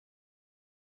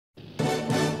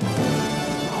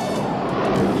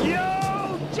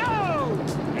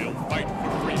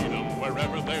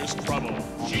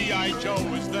Joe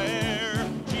is there.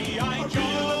 G.I.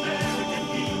 Joe, American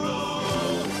hero.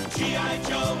 G.I.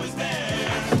 Joe is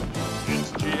there.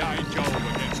 It's G.I. Joe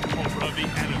against Cobra, the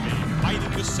enemy,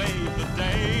 fighting to save the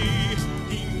day.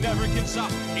 He never gives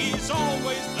up, he's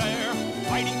always there,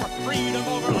 fighting for freedom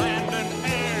over land and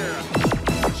air.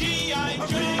 G.I. Joe,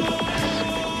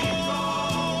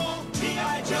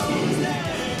 G.I. Joe is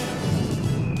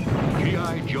there.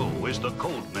 G.I. Joe is the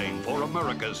code name for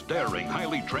America's daring,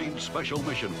 highly trained Special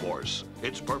Mission Force.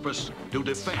 Its purpose, to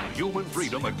defend human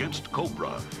freedom against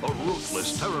Cobra, a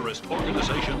ruthless terrorist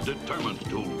organization determined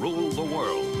to rule the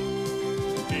world.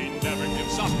 He never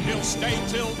gives up, he'll stay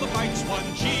till the fight's won.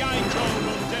 G.I. Joe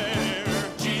will dare.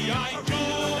 G.I.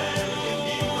 Joe, American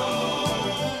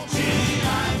hero.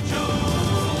 G.I. Joe.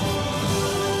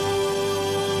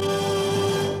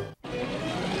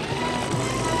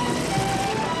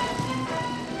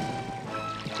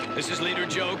 This is Leader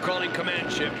Joe calling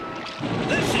command ship.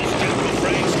 This is General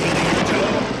Franks to Leader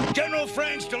Joe. General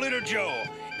Franks to Leader Joe.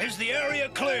 Is the area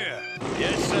clear?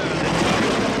 Yes, sir. The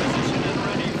target is positioned and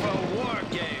ready for war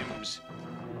games.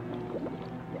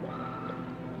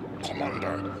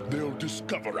 Commander, they'll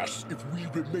discover us if we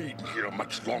remain here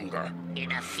much longer.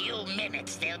 In a few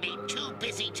minutes, they'll be too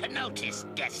busy to notice,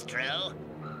 Destro.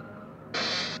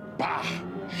 Bah!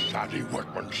 Shoddy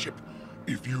workmanship.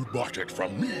 If you bought it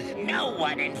from me. No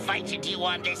one invited you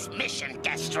on this mission,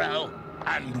 Destro.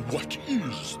 And what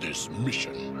is this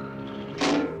mission?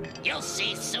 You'll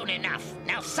see soon enough.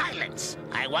 Now silence.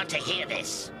 I want to hear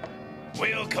this.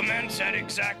 We'll commence at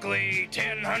exactly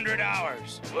 1000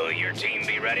 hours. Will your team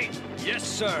be ready? Yes,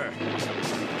 sir.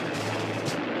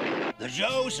 The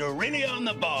Joes are really on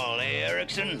the ball, eh,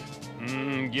 Erickson?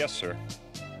 Yes, sir.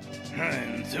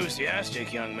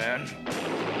 Enthusiastic, young man.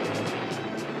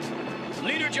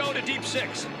 Leader Joe to Deep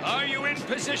 6. Are you in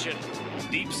position?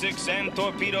 Deep 6 and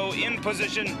Torpedo in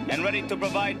position and ready to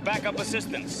provide backup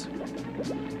assistance.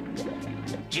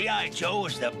 G.I. Joe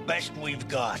is the best we've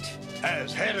got.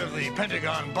 As head of the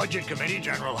Pentagon Budget Committee,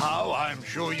 General Howe, I'm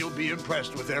sure you'll be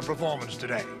impressed with their performance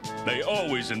today. They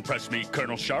always impress me,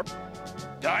 Colonel Sharp.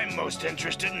 I'm most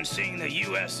interested in seeing the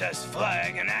USS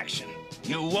Flag in action.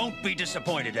 You won't be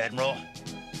disappointed, Admiral.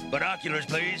 Binoculars,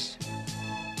 please.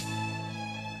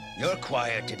 You're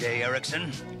quiet today,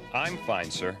 Erickson. I'm fine,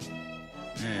 sir.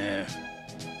 Yeah.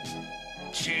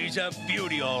 She's a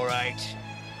beauty, all right.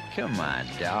 Come on,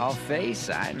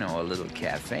 dollface. I know a little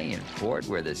cafe in port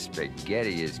where the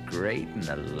spaghetti is great and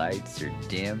the lights are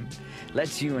dim.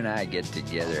 Let's you and I get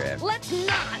together after... Let's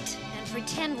not! And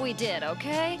pretend we did,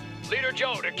 okay? Leader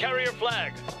Joe to Carrier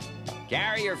Flag.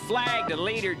 Carrier Flag to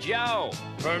Leader Joe.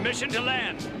 Permission to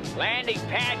land. Landing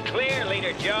pad clear,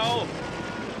 Leader Joe.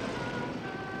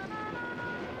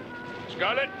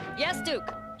 Scarlet? Yes,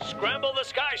 Duke. Scramble the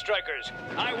Sky Strikers.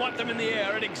 I want them in the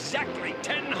air at exactly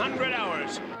 1000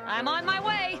 hours. I'm on my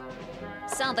way.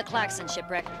 Sound the klaxon,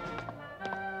 Shipwreck.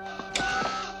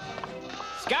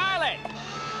 Scarlet!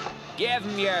 Give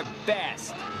them your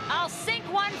best. I'll sink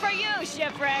one for you,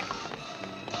 Shipwreck.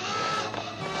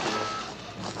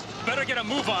 Better get a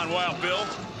move on, Wild Bill.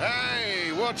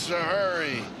 Hey, what's the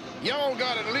hurry? Y'all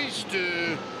got at least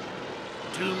 2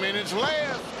 minutes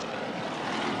left.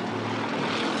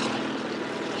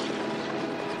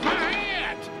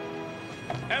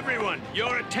 Everyone,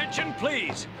 your attention,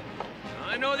 please.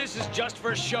 I know this is just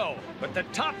for show, but the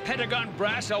top Pentagon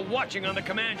brass are watching on the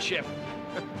command ship.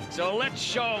 So let's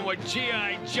show them what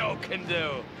G.I. Joe can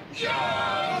do.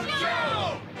 Joe!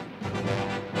 Joe!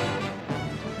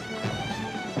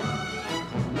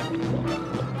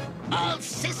 All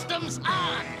systems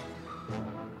on.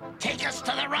 Take us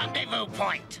to the rendezvous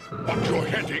point. But you're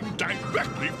heading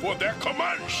directly for their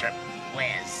command ship.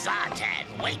 Where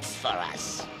Zartan waits for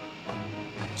us.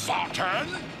 Zartan?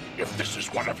 If this is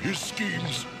one of his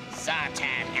schemes...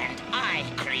 Zartan and I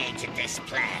created this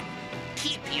plan.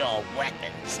 Keep your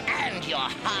weapons and your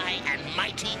high and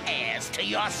mighty heirs to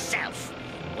yourself.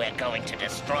 We're going to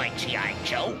destroy G.I.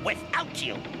 Joe without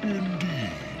you. Indeed.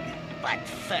 But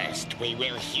first we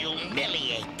will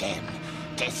humiliate them,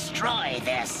 destroy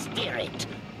their spirit.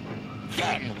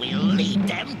 Then we'll lead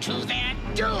them to their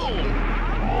doom.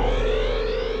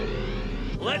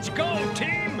 Let's go,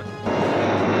 team!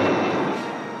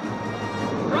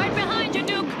 Right behind you,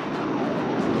 Duke.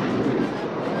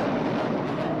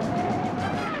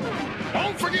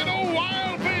 Don't forget old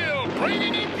Wild Bill,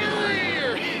 bringing in the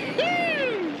rear.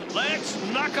 Let's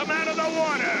knock them out of the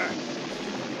water!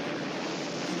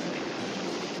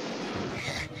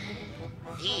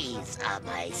 These are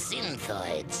my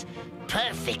Synthoids,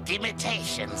 perfect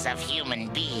imitations of human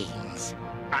beings.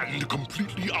 And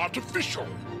completely artificial.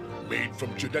 made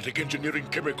from genetic engineering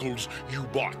chemicals you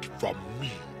bought from me.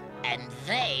 And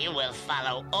they will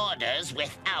follow orders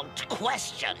without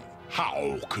question.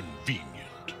 How convenient.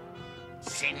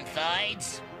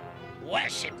 Synthoids,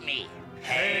 worship me.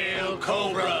 Hail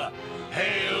Cobra!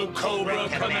 Hail Cobra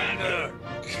Commander!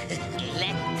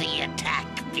 Let the attack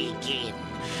begin.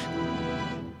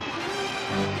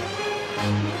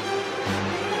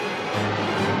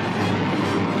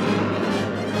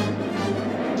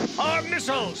 Our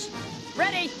missiles!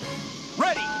 Ready!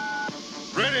 Ready!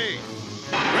 Ready!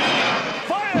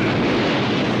 Fire!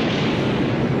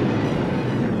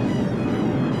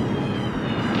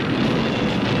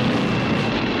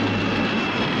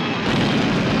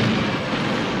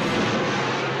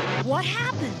 What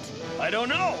happened? I don't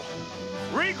know.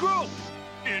 Regroup!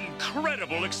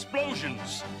 Incredible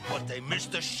explosions. But they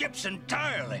missed the ships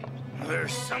entirely.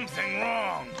 There's something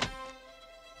wrong.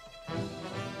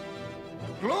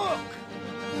 Look!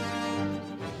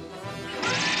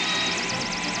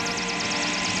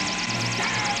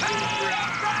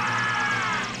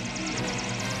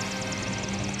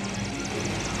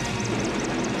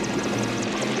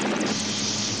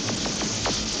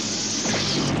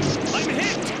 I'm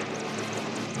hit!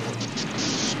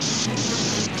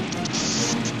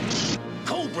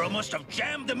 Cobra must have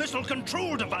jammed the missile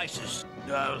control devices.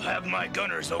 I'll have my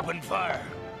gunners open fire.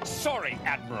 Sorry,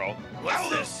 Admiral. What's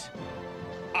this?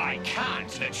 I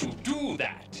can't let you do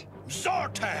that.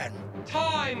 Zartan!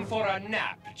 Time for a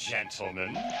nap,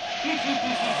 gentlemen.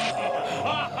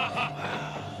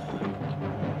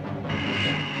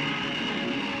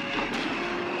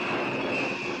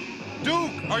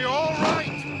 Duke, are you all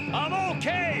right? I'm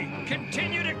okay!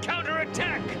 Continue to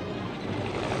counterattack!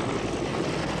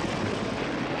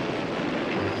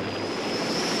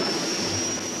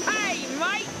 Hey,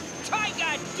 mate! Take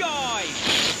a dive!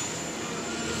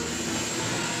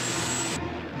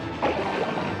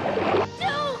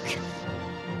 Duke!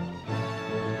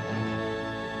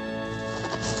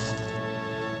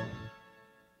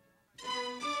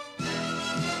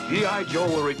 G.I. Joe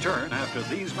will return after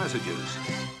these messages.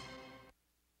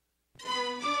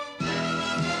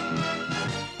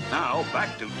 Now,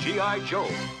 back to G.I. Joe.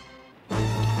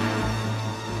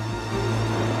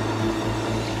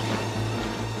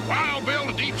 Wild Bill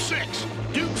to Deep Six.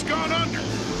 Duke's gone under.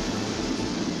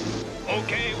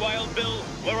 Okay, Wild Bill,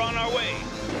 we're on our way.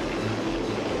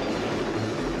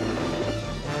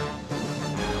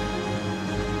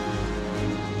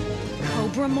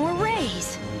 Cobra more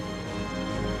rays.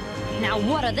 Now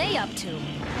what are they up to?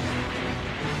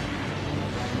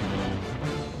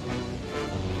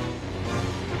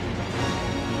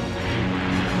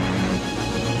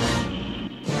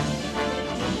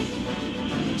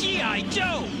 G.I.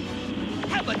 Joe!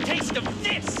 Have a taste of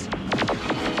this!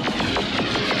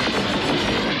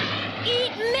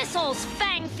 Eat missiles,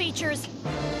 Fang features!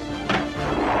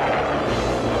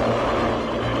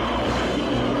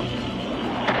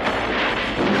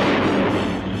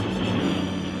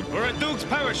 We're at Duke's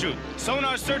parachute.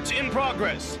 Sonar search in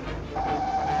progress.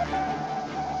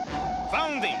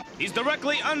 Found him. He's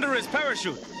directly under his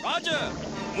parachute. Roger.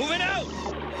 Moving out.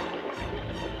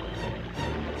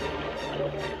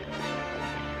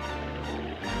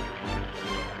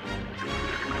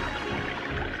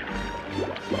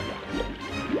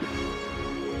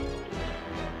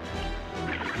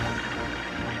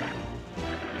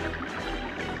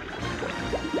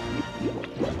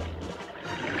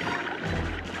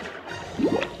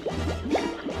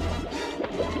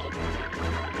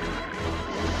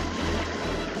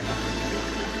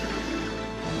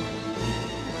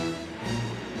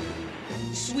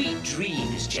 Sweet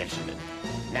dreams, gentlemen.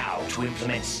 Now to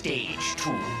implement stage 2.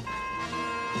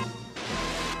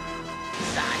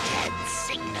 Zartan's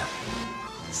signal.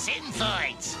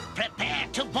 Synthoids, prepare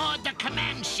to board the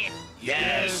command ship.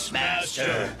 Yes,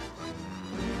 Master.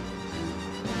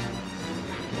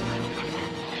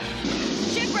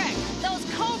 Shipwreck! Those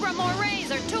Cobra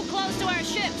Morays are too close to our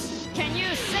ships. Can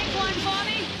you sink one for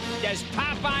me? Does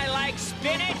Popeye like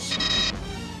spinach?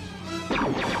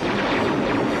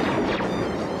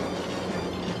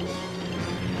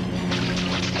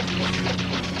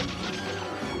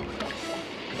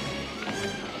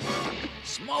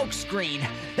 Smoke screen.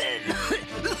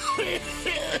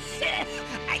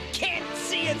 I can't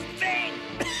see a thing.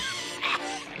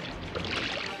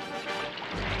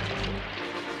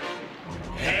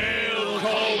 Hail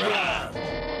Cobra!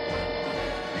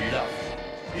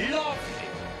 Lovely. Lovely.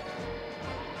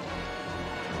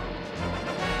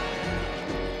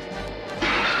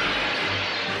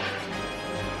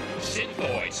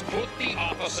 Synthoids, put the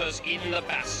officers in the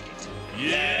basket.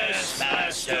 Yes,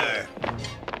 Master.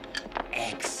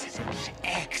 Excellent,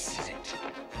 excellent.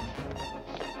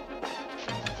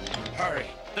 Hurry.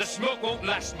 The smoke won't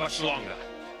last much longer.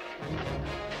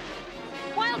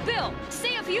 Wild Bill,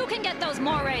 see if you can get those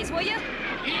morays, will you?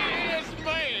 Yes,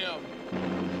 ma'am.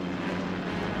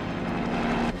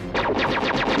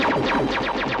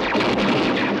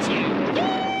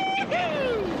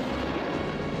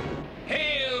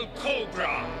 Hail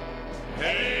Cobra!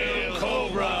 Hail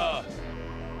Cobra!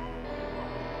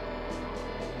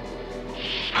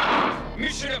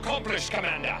 Mission accomplished,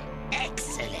 Commander.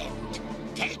 Excellent.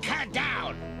 Take her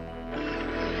down.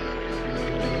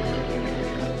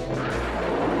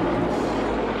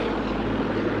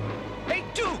 Hey,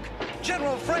 Duke!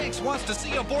 General Franks wants to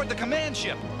see you aboard the command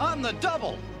ship on the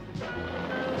double.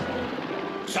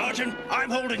 Sergeant, I'm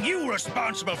holding you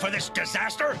responsible for this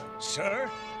disaster. Sir?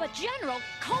 But General,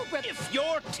 Cobra... If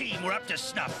your team were up to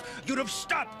snuff, you'd have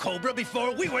stopped Cobra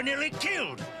before we were nearly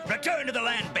killed. Return to the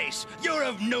land base. You're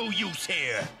of no use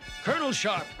here. Colonel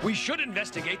Sharp, we should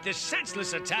investigate this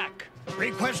senseless attack.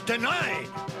 Request denied.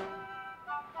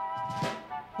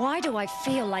 Why do I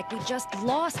feel like we just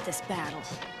lost this battle?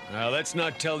 Now, let's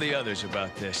not tell the others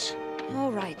about this.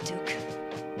 All right, Duke.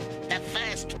 The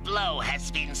first blow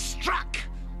has been struck.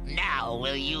 Now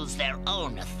we'll use their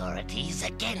own authorities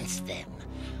against them.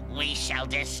 We shall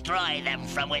destroy them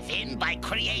from within by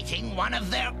creating one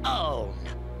of their own.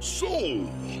 So,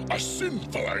 a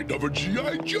Synthoid of a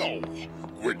G.I. Joe.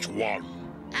 Which one?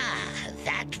 Ah,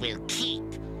 that will keep.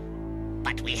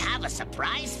 But we have a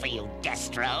surprise for you,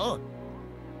 Destro.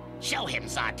 Show him,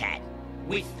 Zartan.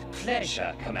 With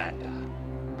pleasure, Commander.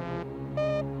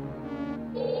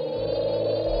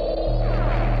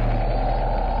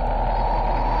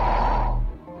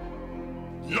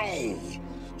 No!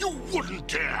 You wouldn't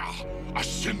dare! A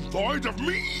Synthoid of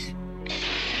me?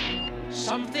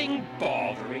 Something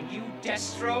bothering you,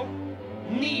 Destro?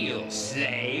 Kneel,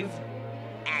 slave.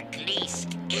 At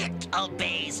least it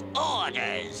obeys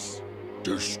orders.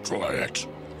 Destroy it.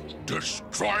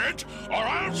 Destroy it, or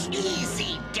else...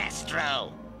 Easy,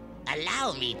 Destro.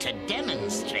 Allow me to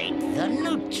demonstrate the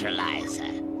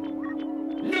neutralizer.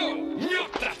 No,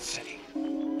 not that setting.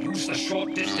 Use the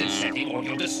short distance setting or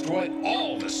you'll destroy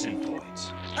all the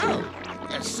Synthoids.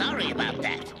 Oh, sorry about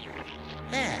that.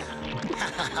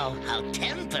 Well, how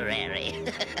temporary.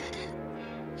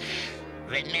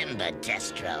 Remember,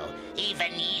 Destro,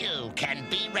 even you can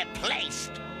be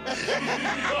replaced. We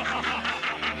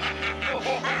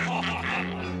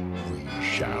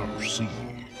shall see.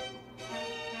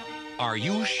 Are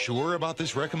you sure about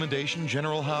this recommendation,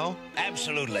 General Howe?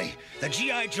 Absolutely. The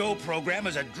G.I. Joe program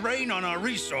is a drain on our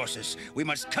resources. We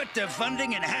must cut their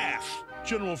funding in half.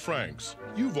 General Franks,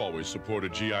 you've always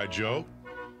supported G.I. Joe.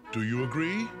 Do you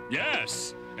agree?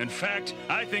 Yes. In fact,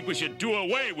 I think we should do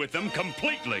away with them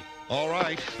completely. All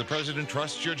right. The President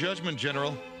trusts your judgment,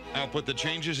 General. I'll put the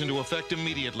changes into effect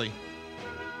immediately.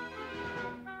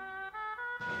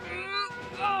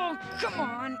 Oh, come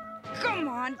on. Come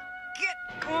on.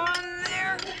 Get on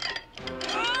there.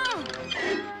 Oh.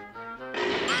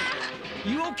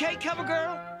 You okay, cover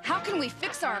girl? How can we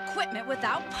fix our equipment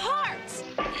without parts?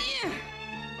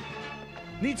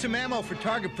 Need some ammo for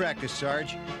target practice,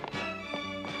 Sarge.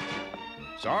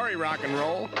 Sorry, rock and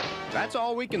roll. That's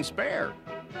all we can spare.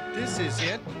 This is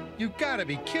it? You gotta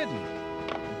be kidding.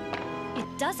 It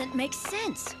doesn't make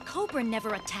sense. Cobra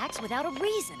never attacks without a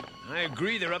reason. I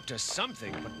agree they're up to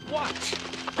something, but what?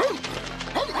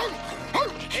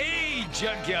 Hey,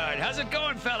 Junkyard, how's it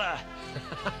going, fella?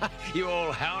 You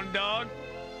old hound dog?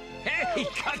 Hey,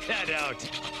 cut that out.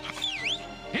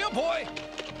 Here, boy.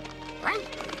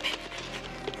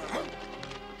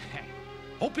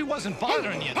 Hope he wasn't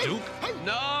bothering you, Duke.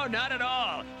 No, not at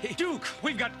all. Duke,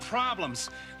 we've got problems.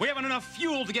 We haven't enough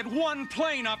fuel to get one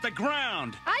plane off the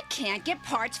ground. I can't get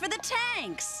parts for the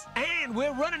tanks. And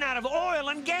we're running out of oil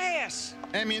and gas.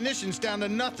 Ammunition's down to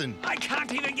nothing. I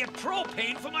can't even get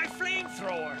propane for my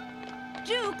flamethrower.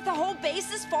 Duke, the whole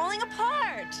base is falling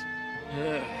apart.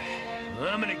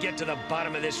 I'm gonna get to the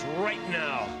bottom of this right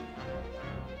now.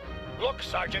 Look,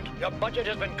 Sergeant, your budget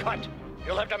has been cut.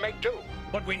 You'll have to make do.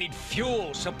 But we need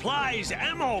fuel, supplies,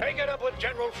 ammo. Take it up with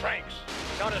General Franks.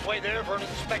 He's on his way there for an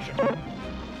inspection.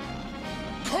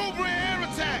 Cobra air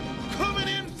attack! Coming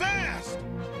in fast!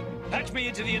 Patch me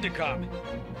into the intercom.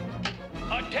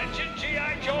 Attention,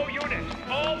 G.I. Joe unit.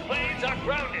 All planes are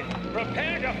grounded.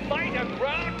 Prepare to fight a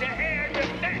ground-to-air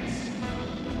defense.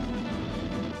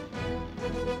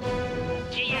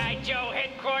 G.I. Joe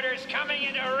headquarters coming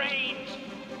into range.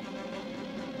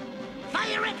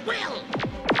 Fire at will!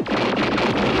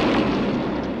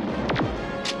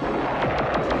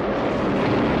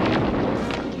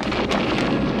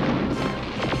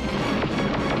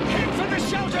 Head for the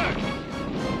shelter!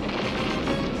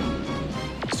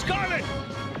 Scarlet,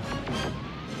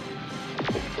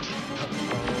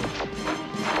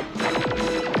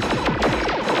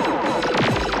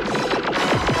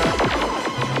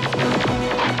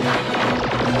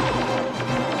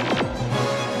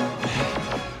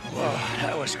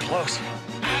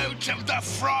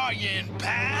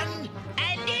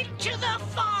 the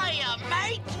fire,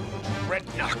 mate! Red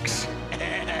Knox.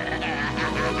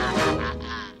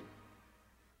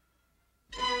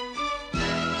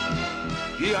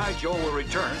 G.I. Joe will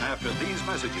return after these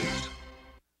messages.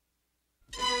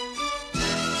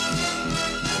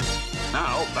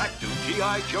 Now, back to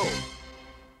G.I. Joe.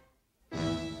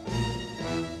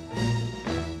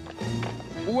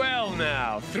 Well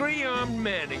now, 3 armed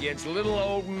men against little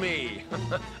old me.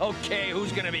 Okay,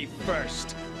 who's gonna be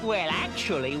first? Well,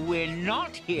 actually, we're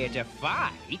not here to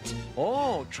fight.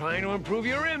 Oh, trying to improve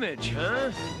your image,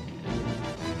 huh?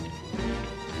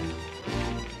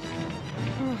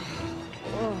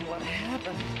 Oh, what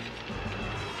happened?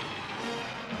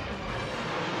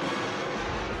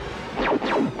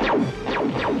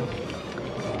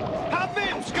 Hop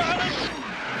in, Scarlet!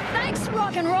 Thanks,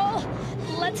 rock and roll.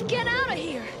 Let's get out of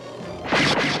here.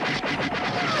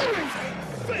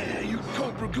 Fair, you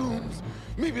Cobra goons.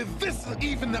 Maybe this will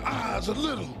even the odds a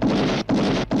little.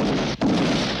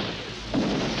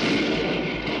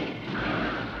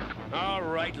 All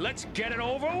right, let's get it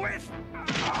over with.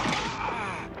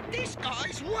 This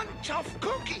guy's one tough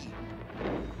cookie.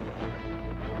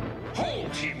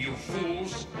 Hold him, you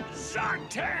fools!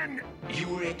 Zartan! You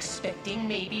were expecting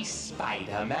maybe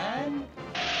Spider-Man?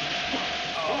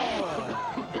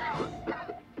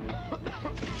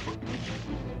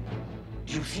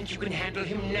 Do you think you can handle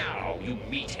him now, you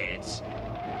meatheads?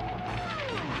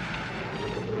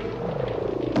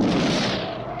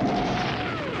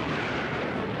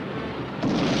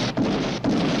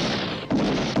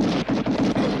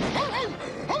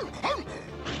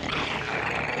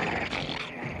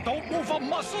 Don't move a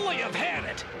muscle or you've had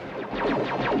it.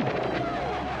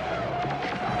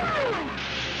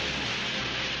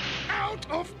 Out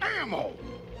of ammo.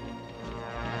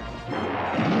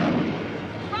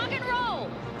 Rock and roll!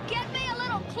 Get me a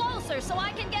little closer so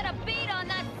I can get a beat on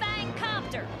that Fang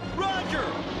copter. Roger!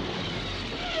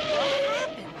 What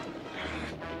happened?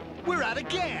 We're out of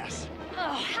gas.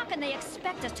 Oh, how can they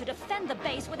expect us to defend the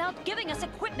base without giving us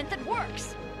equipment that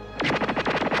works?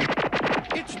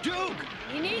 It's Duke!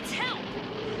 He needs help!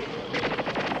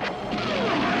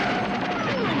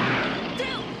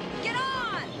 Duke, get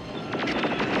on!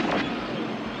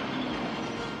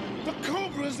 The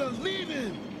Cobras are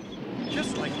leaving.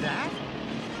 Just like that?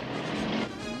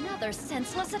 Another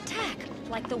senseless attack,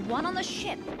 like the one on the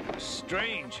ship.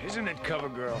 Strange, isn't it, Cover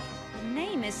Girl? Her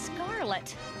name is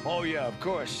Scarlet. Oh yeah, of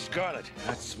course, Scarlet.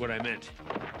 That's what I meant.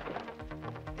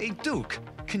 Hey, Duke,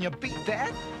 can you beat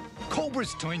that?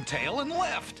 Cobra's turned tail and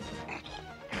left.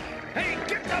 Hey,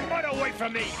 get the mud away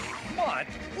from me! Mutt?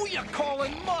 Who you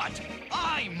calling Mutt?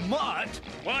 I'm Mutt.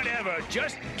 Whatever,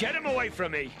 just get him away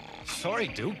from me. Sorry,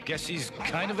 Duke. Guess he's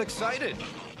kind of excited.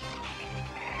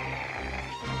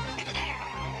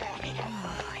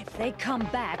 If they come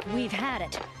back, we've had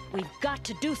it. We've got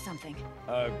to do something.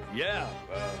 Yeah,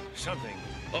 something.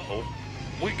 Uh-oh,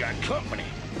 we got company.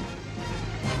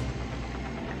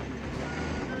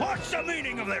 What's the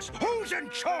meaning of this? Who's in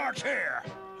charge here?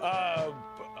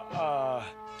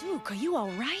 Duke, are you all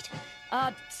right?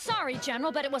 Sorry,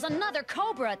 General, but it was another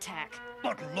Cobra attack.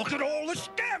 But look at all this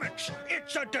damage!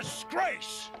 It's a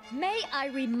disgrace! May I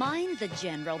remind the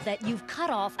General that you've cut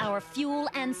off our fuel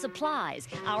and supplies.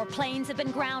 Our planes have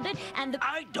been grounded, and the...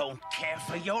 I don't care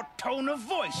for your tone of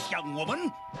voice, young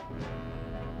woman.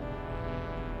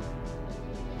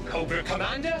 Cobra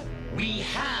Commander, we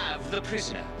have the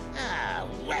prisoner. Ah,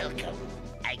 welcome.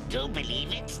 I do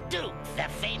believe it's Duke, the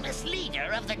famous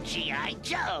leader of the G.I.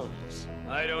 Joes.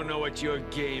 I don't know what your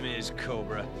game is,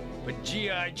 Cobra, but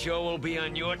G.I. Joe will be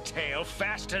on your tail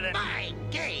faster than... My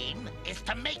game is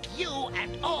to make you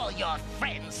and all your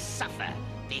friends suffer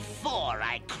before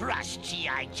I crush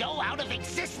G.I. Joe out of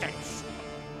existence.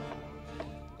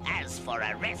 As for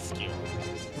a rescue,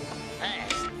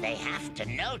 first they have to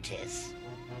notice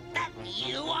that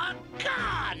you are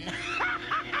gone.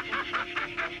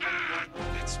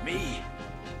 That's me.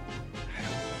 I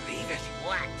don't believe it.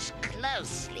 Watch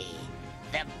closely.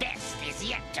 The best is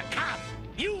yet to come.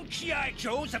 You G.I.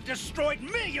 Joes have destroyed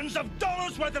millions of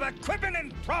dollars worth of equipment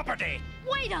and property.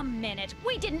 Wait a minute.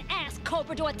 We didn't ask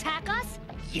Cobra to attack us.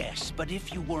 Yes, but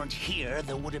if you weren't here,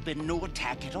 there would have been no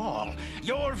attack at all.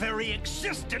 Your very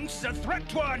existence is a threat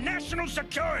to our national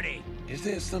security. Is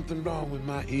there something wrong with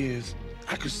my ears?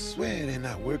 I could swear they're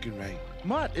not working right.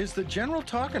 Mutt, is the General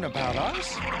talking about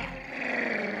us?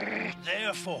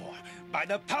 Therefore, by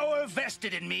the power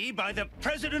vested in me by the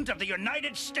President of the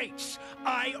United States,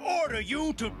 I order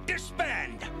you to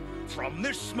disband. From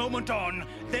this moment on,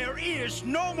 there is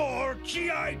no more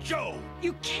G.I. Joe.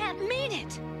 You can't mean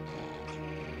it.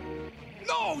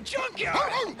 No,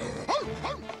 Junkyard!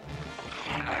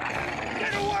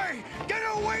 Get away!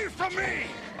 me!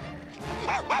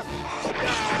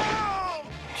 No!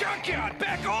 Junkyard,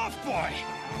 back off, boy!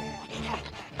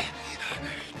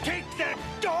 Take that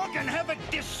dog and have it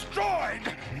destroyed!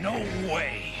 No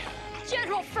way!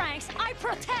 General Franks, I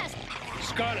protest!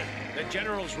 Scarlet, the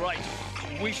General's right.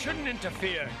 We shouldn't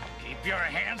interfere. Keep your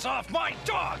hands off my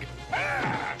dog!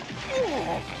 Ah!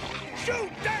 Ooh!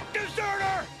 Shoot that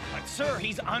deserter! But, sir,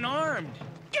 he's unarmed.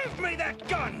 Give me that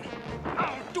gun!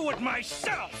 I'll do it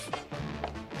myself!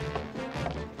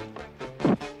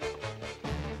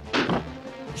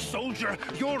 Soldier,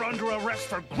 you're under arrest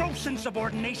for gross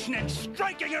insubordination and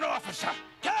striking an officer!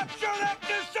 Capture that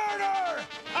deserter!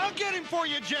 I'll get him for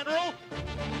you, General!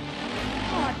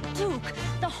 Oh, Duke,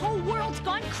 the whole world's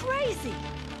gone crazy!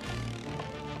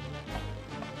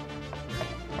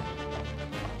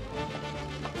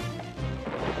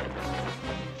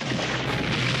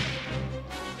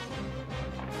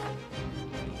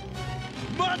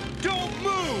 But don't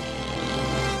move!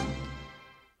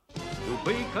 To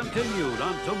be continued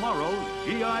on tomorrow's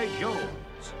G.I.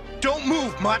 Joe's. Don't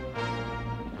move, Mutt!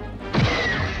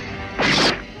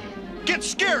 Get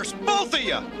scarce, both of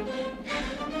you!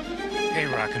 Hey,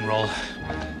 rock and roll.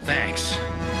 Thanks.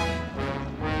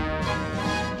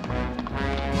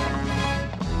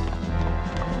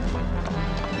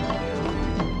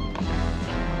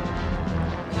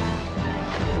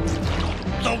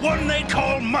 The one they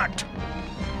call Mutt!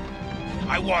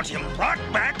 I want him brought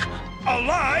back,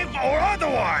 alive or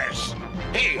otherwise!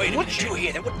 Hey, wait, what did you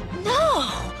hear? No!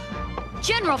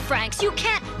 General Franks, you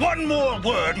can't... One more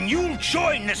word and you'll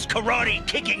join this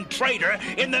karate-kicking traitor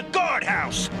in the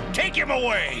guardhouse! Take him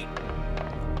away!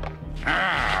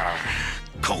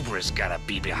 Cobra's gotta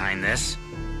be behind this.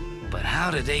 But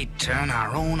how did they turn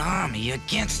our own army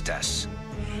against us?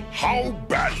 How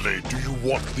badly do you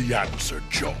want the answer,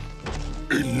 Joe?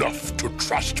 Enough to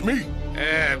trust me?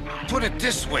 Put it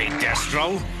this way,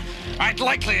 Destro. I'd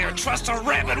likelier trust a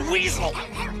rabid weasel.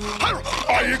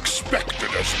 I expected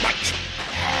as much.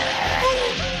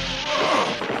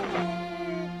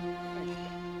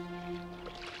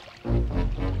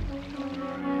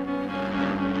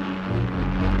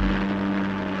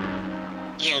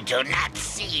 You do not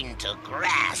seem to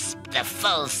grasp the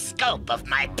full scope of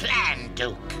my plan,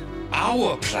 Duke.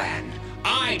 Our plan?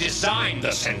 I designed the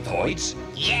Synthoids.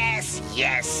 Yes,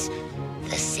 yes.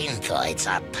 The Synthoids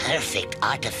are perfect,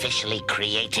 artificially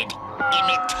created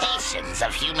imitations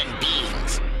of human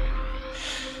beings.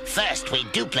 First, we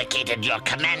duplicated your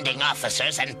commanding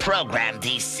officers and programmed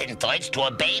these Synthoids to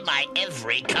obey my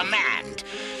every command.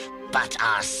 But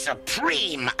our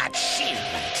supreme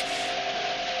achievement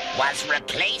was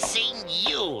replacing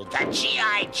you, the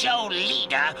G.I. Joe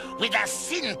leader, with a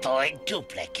Synthoid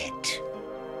duplicate.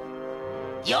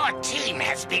 Your team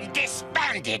has been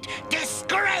disbanded,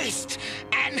 disgraced,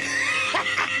 and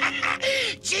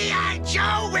G.I.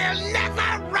 Joe will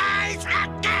never rise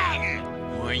again!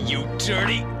 Were you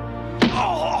dirty?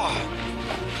 Oh!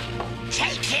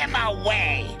 Take him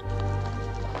away!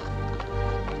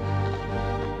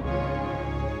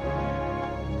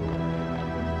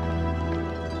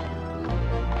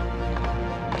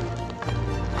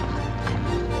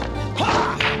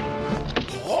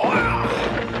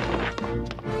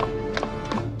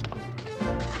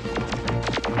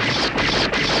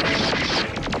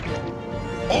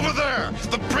 Over there!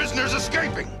 The prisoner's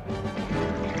escaping!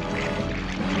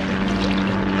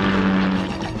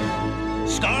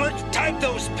 Scarlet, type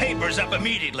those papers up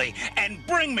immediately and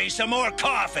bring me some more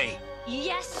coffee!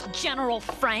 Yes, General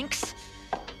Franks.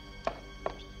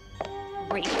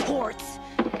 Reports.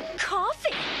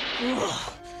 Coffee.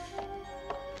 Ugh.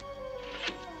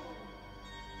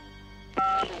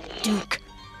 Duke.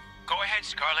 Go ahead,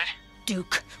 Scarlet.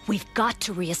 Duke, we've got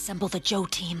to reassemble the Joe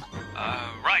team.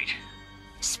 Right.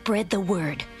 Spread the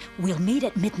word. We'll meet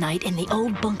at midnight in the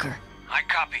old bunker. I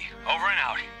copy. Over and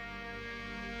out.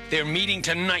 They're meeting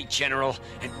tonight, General,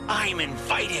 and I'm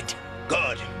invited.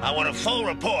 Good. I want a full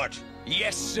report.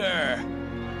 Yes, sir.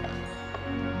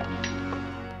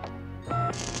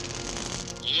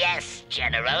 Yes,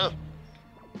 General.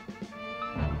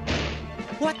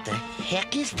 What the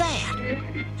heck is that?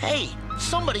 Hey,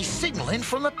 somebody's signaling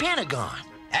from the Pentagon.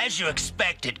 As you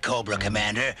expected, Cobra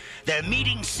Commander, they're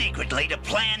meeting secretly to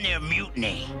plan their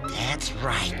mutiny. That's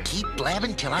right. Keep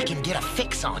blabbing till I can get a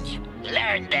fix on you.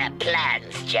 Learn their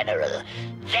plans, General.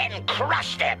 Then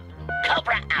crush them.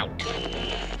 Cobra out.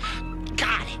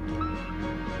 Got it.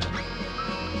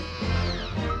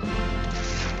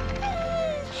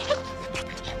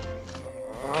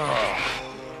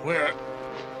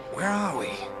 Where are we?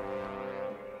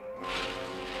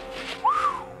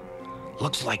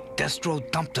 Looks like Destro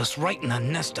dumped us right in a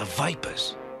nest of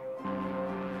vipers.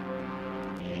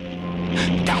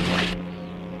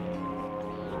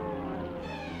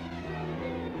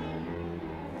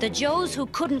 The Joes who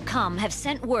couldn't come have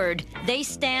sent word they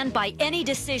stand by any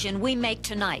decision we make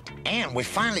tonight. And we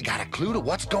finally got a clue to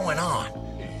what's going on.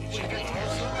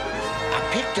 I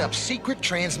picked up secret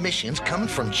transmissions coming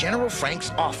from General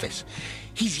Frank's office.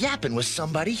 He's yapping with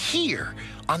somebody here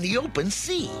on the open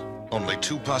sea. Only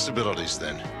two possibilities,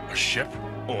 then. A ship?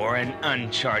 Or an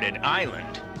uncharted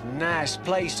island. Nice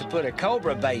place to put a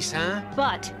Cobra base, huh?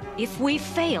 But if we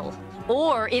fail,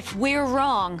 or if we're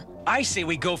wrong... I say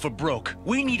we go for broke.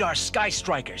 We need our Sky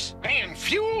Strikers. And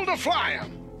fuel to fly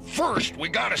 'em. First, we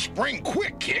gotta spring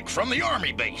Quick Kick from the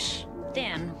Army base.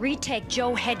 Then retake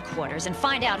Joe headquarters and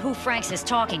find out who Franks is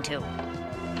talking to.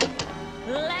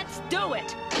 Let's do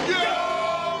it!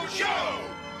 Yo, Joe!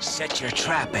 Set your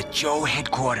trap at Joe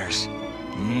headquarters.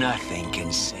 Nothing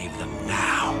can save them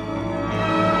now.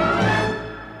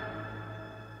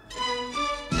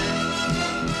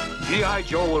 G.I.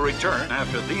 Joe will return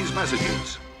after these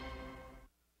messages.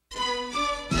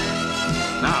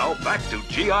 Now, back to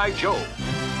G.I. Joe.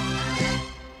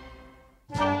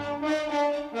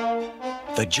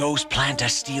 The Joes plan to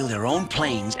steal their own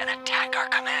planes and attack our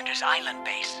commander's island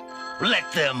base.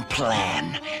 Let them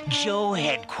plan. Joe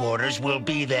headquarters will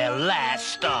be their last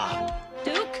stop.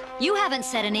 Duke, you haven't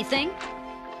said anything.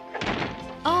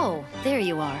 Oh, there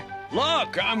you are.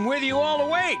 Look, I'm with you all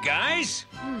the way, guys.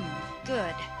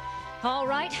 Good. All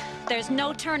right, there's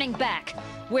no turning back.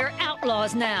 We're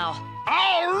outlaws now.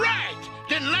 All right,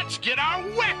 then let's get our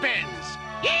weapons.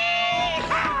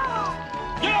 Yee-haw!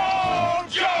 Yo,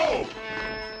 Joe!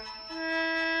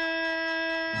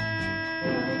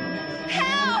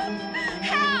 Help!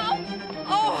 Help!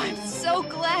 Oh, I'm so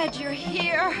glad you're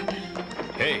here.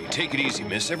 Hey, take it easy,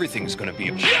 miss. Everything's gonna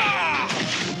be...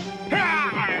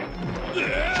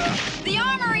 The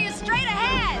armory is straight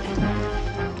ahead!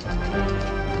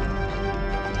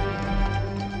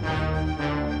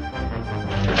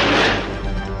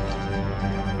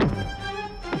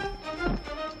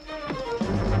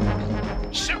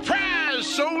 Surprise,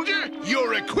 soldier!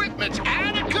 Your equipment's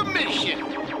out of commission.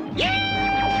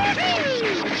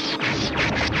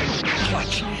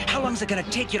 Clutch, how long's it gonna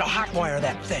take you to hotwire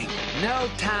that thing? No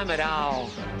time at all.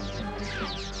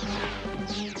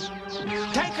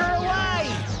 Take her away!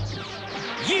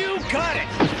 You got it!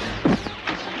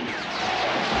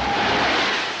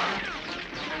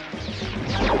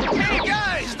 Hey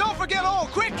guys, don't forget old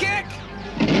Quick Kick!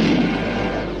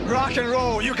 Rock and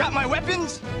roll, you got my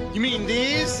weapons? You mean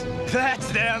these?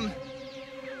 That's them.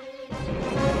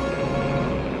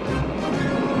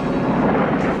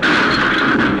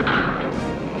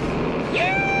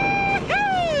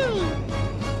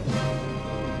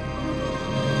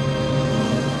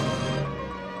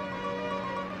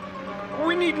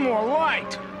 We need more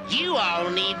light. You all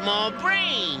need more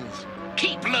brains.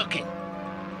 Keep looking.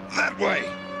 That way.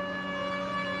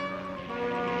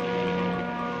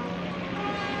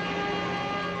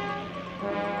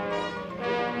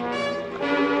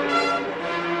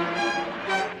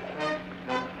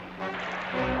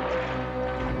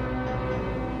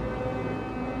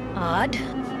 Odd.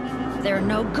 There are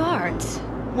no guards.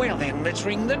 Well then, let's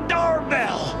ring the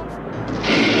doorbell.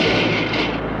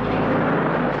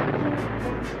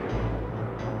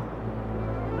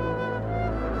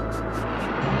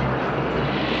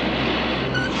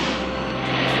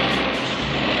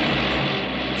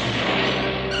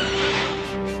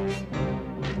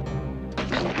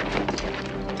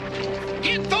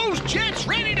 Get those jets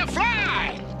ready to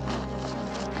fly!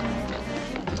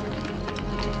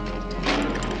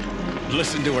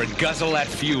 Listen to her guzzle that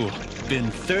fuel. Been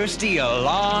thirsty a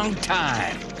long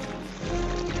time.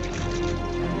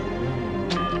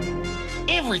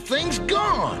 Everything's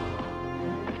gone.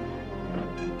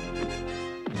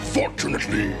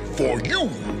 Fortunately for you,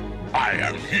 I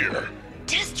am here.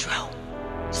 Destro!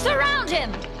 Surround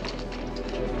him!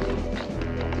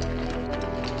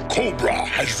 Cobra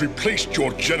has replaced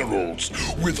your generals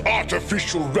with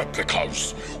artificial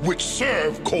replicas, which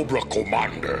serve Cobra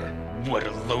Commander. What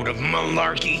a load of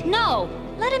malarkey. No!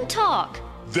 Let him talk.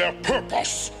 Their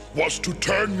purpose was to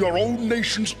turn your own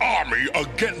nation's army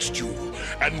against you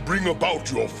and bring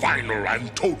about your final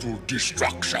and total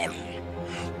destruction.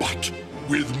 But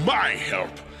with my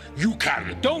help, you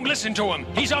can... Don't listen to him!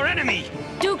 He's our enemy!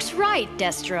 Duke's right,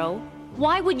 Destro.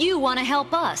 Why would you want to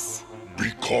help us?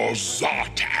 Because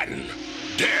Zartan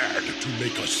dared to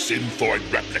make a Synthoid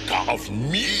replica of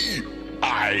me.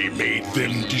 I made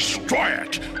them destroy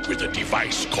it with a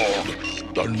device called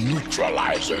the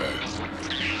Neutralizer.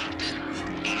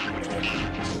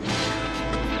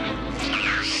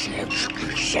 Such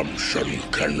presumption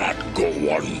cannot go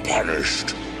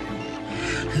unpunished.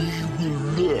 He will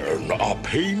learn a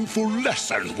painful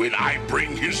lesson when I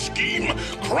bring his scheme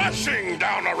crashing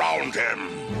down around him.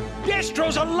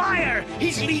 Destro's a liar!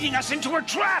 He's leading us into a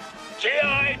trap!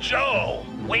 G.I. Joe,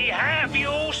 we have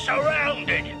you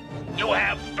surrounded. You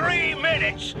have 3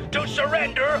 minutes to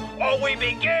surrender or we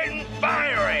begin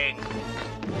firing.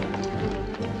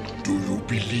 Do you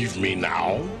believe me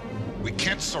now? We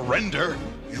can't surrender.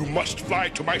 You must fly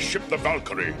to my ship, the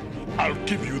Valkyrie. I'll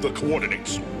give you the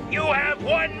coordinates. You have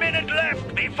 1 minute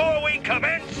left before we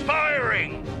commence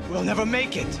firing. We'll never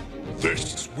make it.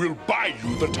 This will buy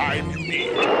you the time you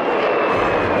need.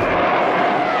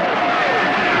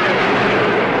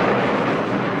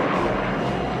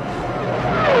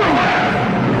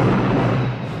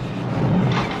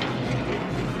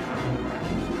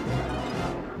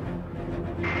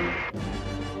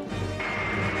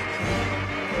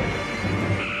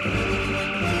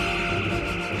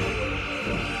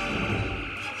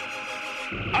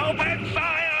 Open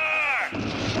fire!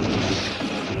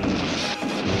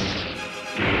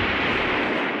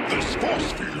 This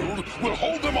force field will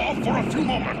hold them off for a few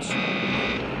moments.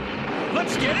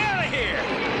 Let's get out of here!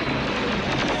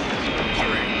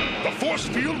 Hurry! The force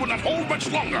field will not hold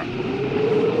much longer.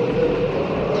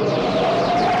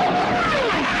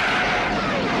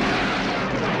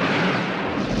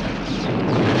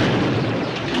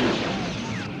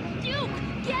 Duke,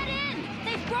 get in!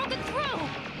 They've broken through!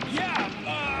 Yeah,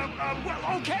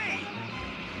 well, okay.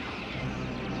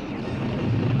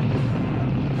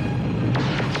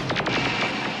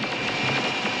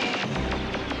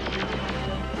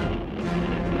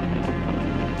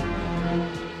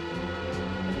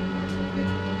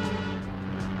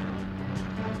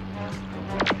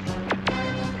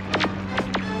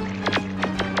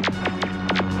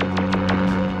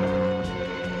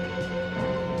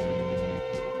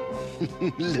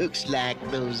 Looks like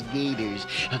those gators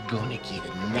are gonna get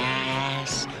a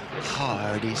nice,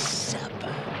 hearty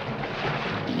supper.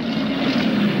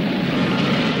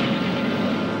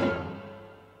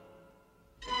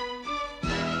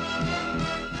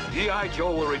 G.I.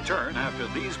 Joe will return after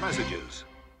these messages.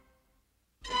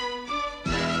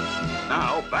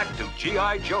 Now, back to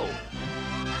G.I. Joe.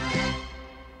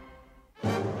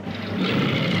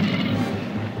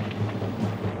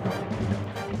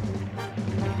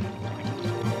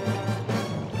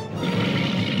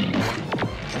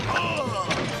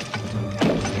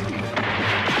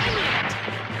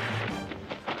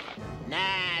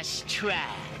 Nice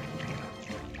try.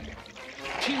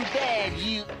 Too bad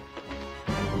you...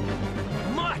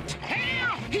 Mutt!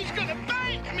 Hell, he's gonna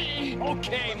bite me!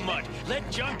 Okay, Mutt. Let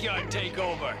Junkyard take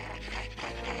over.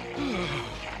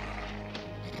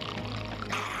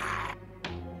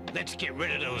 Let's get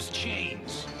rid of those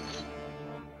chains.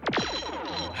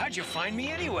 How'd you find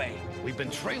me anyway? We've been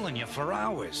trailing you for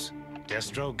hours.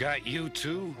 Destro got you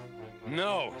too?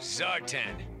 No,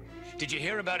 Zartan. Did you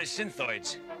hear about his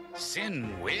Synthoids?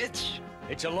 Sin which?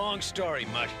 It's a long story,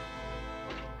 Mutt.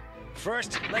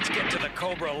 First, let's get to the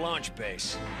Cobra launch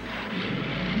base.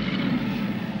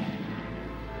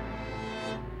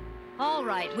 All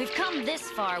right, we've come this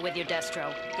far with your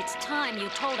Destro. It's time you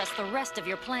told us the rest of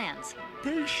your plans.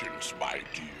 Patience, my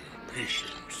dear,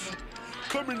 patience.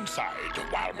 Come inside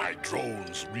while my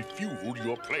drones refuel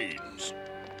your planes.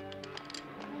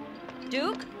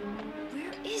 Duke?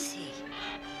 Where is he?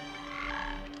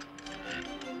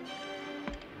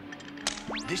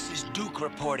 This is Duke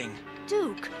reporting.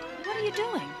 Duke, what are you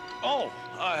doing? Oh,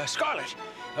 Scarlet.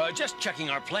 Just checking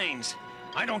our planes.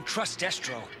 I don't trust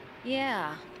Destro.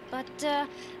 Yeah, but,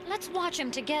 let's watch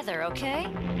him together, okay?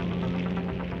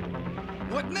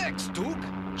 What next, Duke?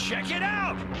 Check it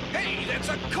out! Hey, that's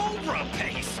a Cobra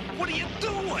base! What are you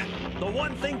doing? The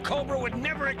one thing Cobra would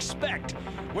never expect.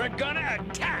 We're gonna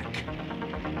attack!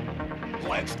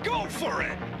 Let's go for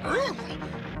it!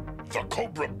 The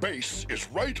Cobra base is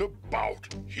right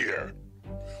about here.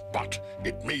 But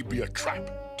it may be a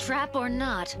trap. Trap or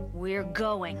not, we're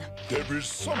going. There is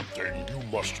something you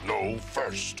must know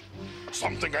first.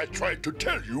 Something I tried to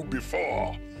tell you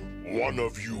before. One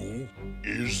of you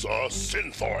is a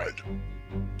Synthoid.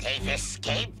 They've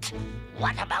escaped?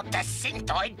 What about the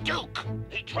Synthoid Duke?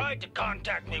 He tried to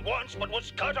contact me once, but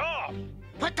was cut off.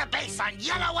 Put the base on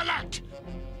yellow alert!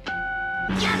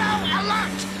 Yellow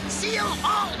alert! Seal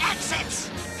all exits!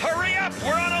 Hurry up!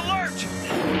 We're on alert!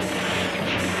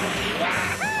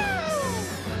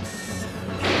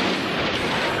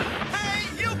 Hey,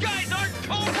 you guys aren't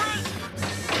Cobras!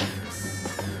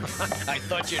 I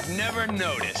thought you'd never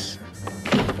notice.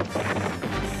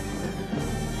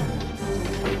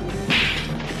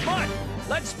 But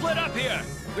let's split up here.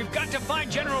 We've got to find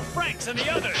General Franks and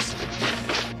the others.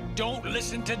 Don't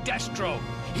listen to Destro.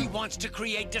 He wants to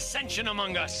create dissension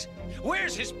among us.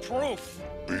 Where's his proof?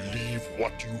 Believe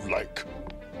what you like.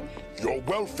 Your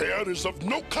welfare is of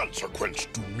no consequence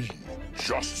to me.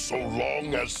 Just so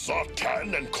long as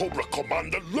Zartan and Cobra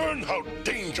Commander learn how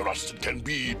dangerous it can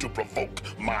be to provoke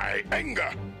my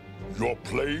anger. Your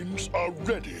planes are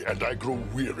ready, and I grow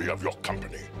weary of your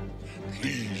company.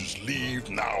 Please leave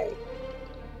now.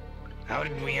 How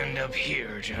did we end up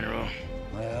here, General?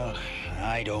 Well,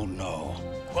 I don't know.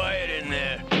 Quiet in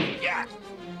there. Yeah.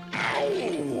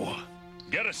 Ow!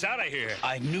 Get us out of here.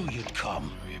 I knew you'd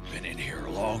come. We've been in here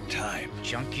a long time.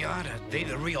 Junkyard, are they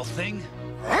the real thing?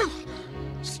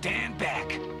 Stand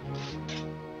back.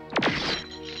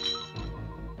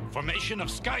 Formation of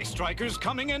Sky Strikers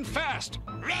coming in fast.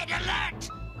 Red alert!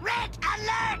 Red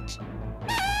alert!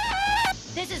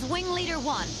 This is Wing Leader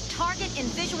 1. Target in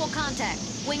visual contact.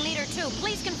 Wing Leader 2,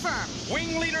 please confirm.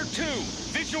 Wing Leader 2,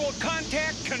 visual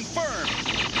contact confirmed.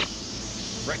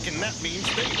 Reckon that means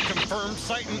they've confirmed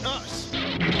sighting us.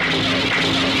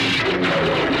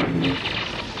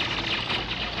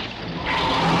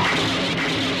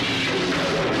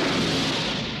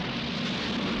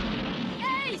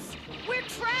 Ace! We're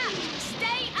trapped!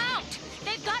 Stay out!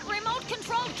 They've got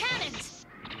remote-controlled cannons!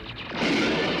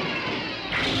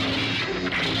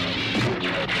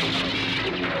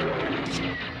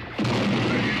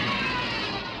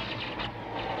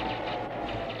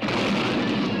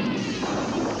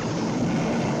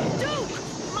 Duke!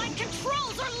 My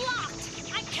controls are locked!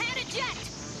 I can't eject!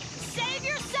 Save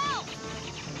yourself!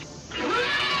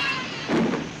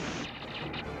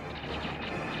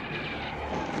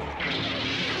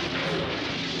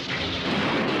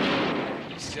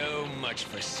 So much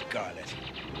for Scarlet.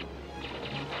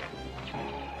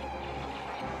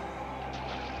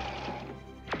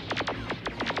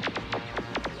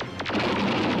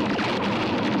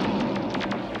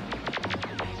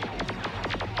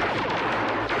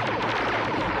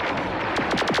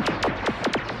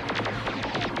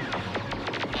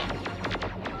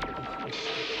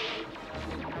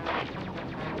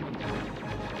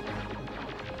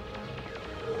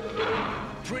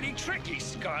 Pretty tricky,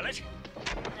 Scarlet.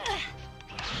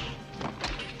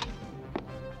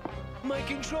 My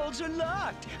controls are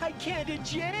locked. I can't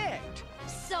eject.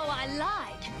 So I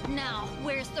lied. Now,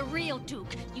 where's the real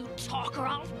Duke, you talker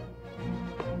out?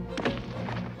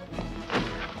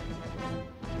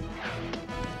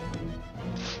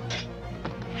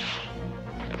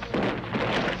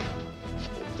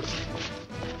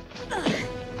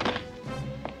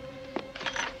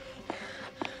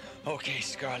 Okay,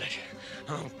 Scarlet.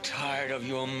 I'm tired of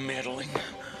your meddling.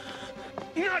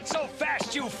 Not so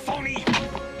fast, you phony!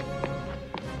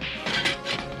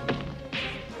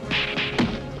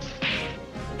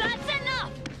 That's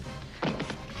enough!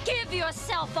 Give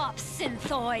yourself up,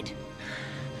 Synthoid!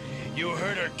 You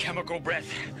heard her, chemical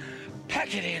breath.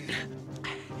 Pack it in.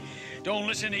 Don't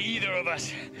listen to either of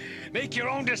us. Make your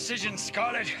own decision,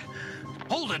 Scarlet.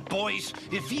 Hold it, boys.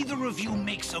 If either of you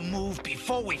makes a move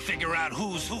before we figure out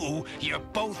who's who, you're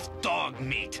both dog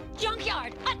meat.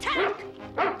 Junkyard, attack!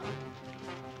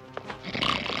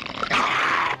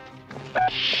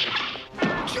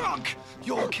 Junk!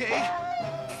 You okay?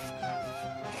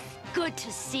 Good to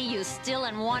see you still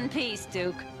in one piece,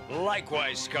 Duke.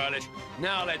 Likewise, Scarlet.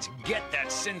 Now let's get that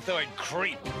Synthoid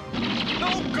creep.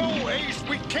 Don't go, Ace!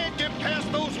 We can't get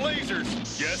past those lasers!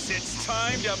 Guess it's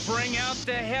time to bring out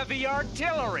the heavy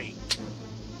artillery.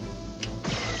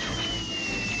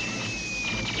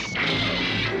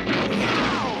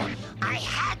 No! I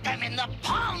had them in the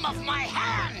palm of my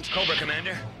hand! Cobra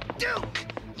Commander. Duke,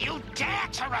 you dare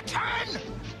to return?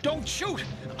 Don't shoot!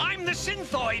 I'm the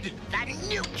Synthoid! The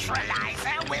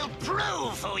neutralizer will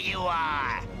prove who you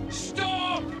are!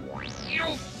 Stop!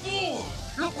 You fool!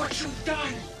 Look what you've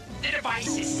done! The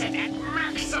device is set at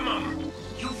maximum!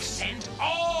 You've sent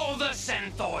all the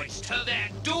Synthoids to their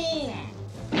doom!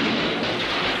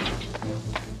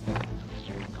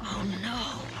 Oh,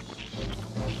 no.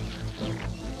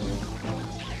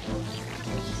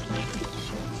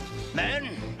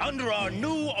 Then, under our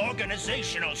new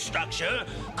organizational structure,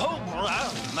 Cobra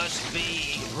must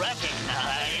be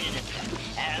recognized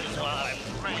as our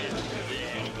president.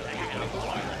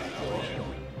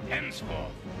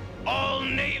 Henceforth, all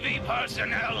Navy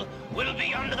personnel will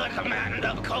be under the command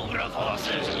of Cobra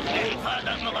forces, and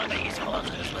furthermore, these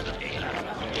forces will be...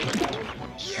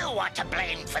 You are to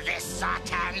blame for this,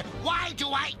 Zartan. Why do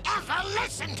I ever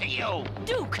listen to you?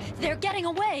 Duke, they're getting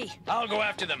away. I'll go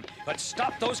after them, but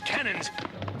stop those cannons.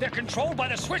 They're controlled by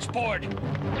the switchboard.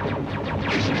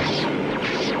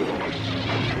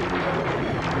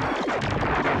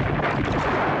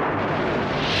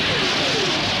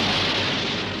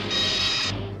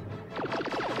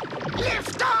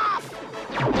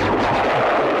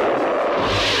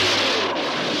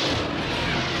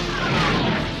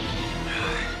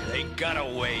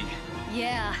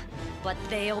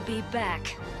 They'll be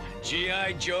back.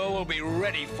 G.I. Joe will be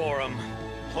ready for them.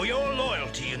 For your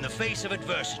loyalty in the face of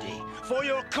adversity, for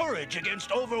your courage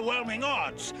against overwhelming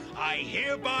odds, I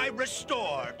hereby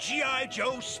restore G.I.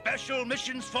 Joe Special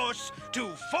Missions Force to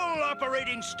full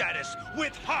operating status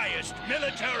with highest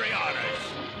military honors.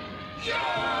 Yo,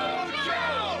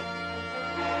 Joe!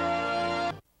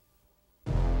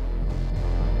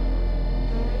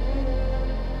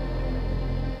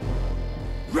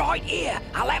 Right here.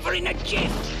 I'll have her in a jiff.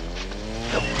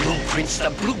 The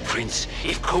blueprints.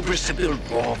 If Cobra's to build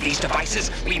more of these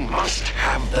devices, we must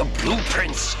have the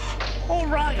blueprints. All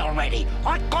right already.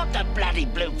 I got the bloody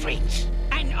blueprints.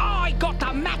 And I got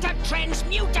the matter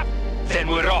transmuter. Then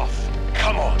we're off.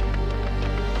 Come on.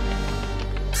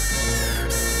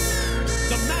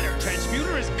 The matter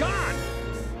transmuter is gone.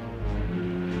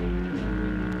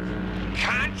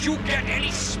 Can't you get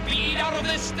any speed out of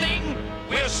this thing?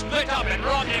 We'll split up and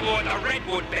rendezvous at the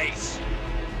Redwood base.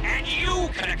 And you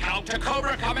can account to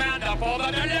Cobra Commander for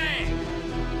the delay.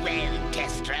 Well,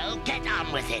 Destro, get on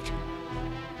with it.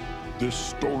 This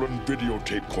stolen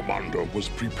videotape, Commander, was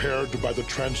prepared by the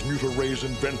Transmuter Ray's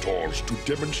inventors to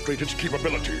demonstrate its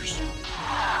capabilities.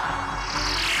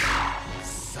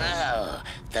 So,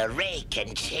 the Ray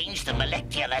can change the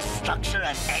molecular structure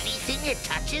of anything it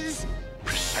touches?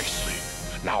 Precisely.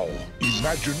 Now,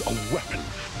 imagine a weapon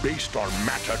based on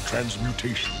matter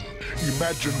transmutation.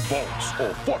 Imagine vaults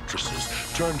or fortresses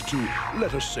turned to,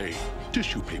 let us say,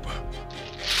 tissue paper.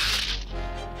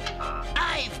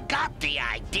 I've got the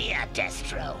idea,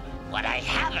 Destro. What I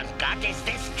haven't got is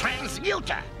this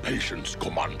transmuter. Patience,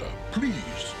 Commander,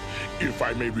 please. If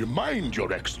I may remind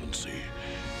Your Excellency,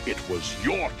 it was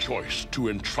your choice to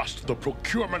entrust the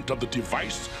procurement of the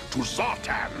device to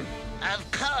Zartan.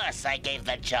 Of course I gave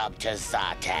the job to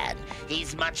Zartan.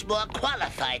 He's much more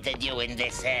qualified than you in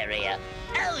this area.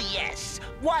 Oh yes,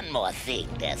 one more thing,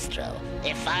 Destro.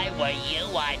 If I were you,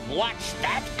 I'd watch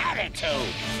that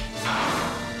attitude.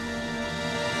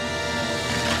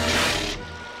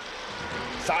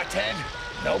 Zartan?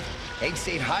 Nope. Ain't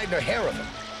seen hide nor hair of him.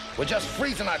 We're just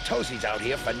freezing our toesies out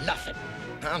here for nothing.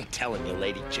 I'm telling you,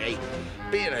 Lady J,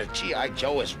 being a G.I.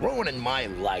 Joe is ruining my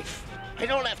life. I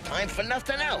don't have time for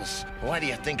nothing else. Why do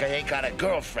you think I ain't got a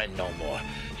girlfriend no more?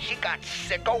 She got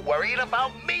sick of worrying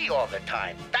about me all the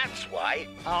time. That's why.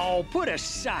 Oh, put a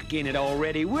sock in it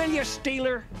already, will you,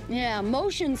 Steeler? Yeah,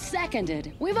 motion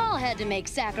seconded. We've all had to make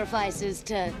sacrifices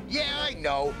to... Yeah, I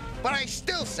know, but I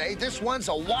still say this one's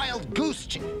a wild goose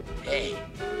chase. Hey,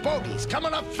 Bogey's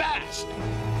coming up fast.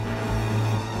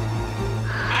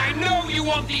 I know you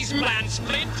want these plans,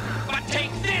 Flint, but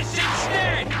take this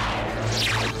instead!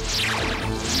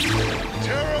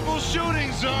 Terrible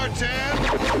shooting, Zartan!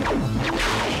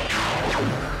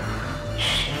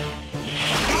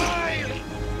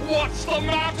 What's the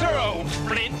matter, old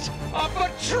Flint? Up a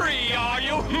tree, are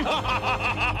you?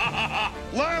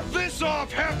 Laugh this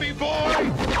off, happy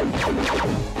boy!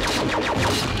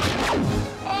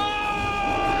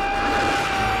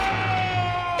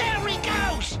 There he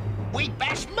goes! We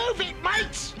best move it,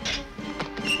 mates!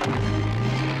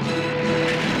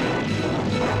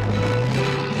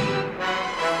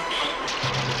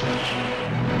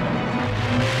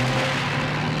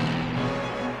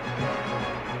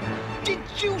 Did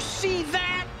you see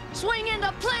that? Swing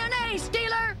into Plan A,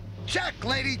 Steeler! Check,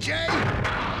 Lady J!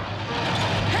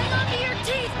 Hang on to your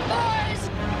teeth, boys!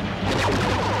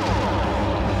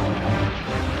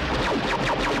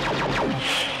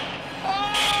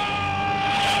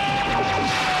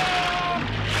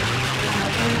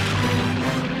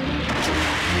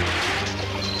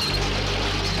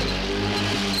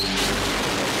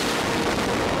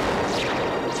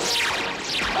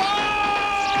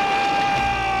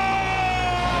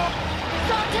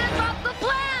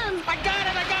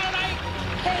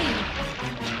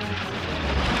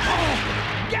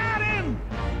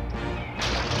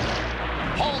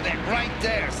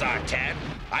 Zartan.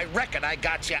 I reckon I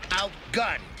got you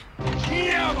outgunned.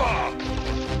 Never!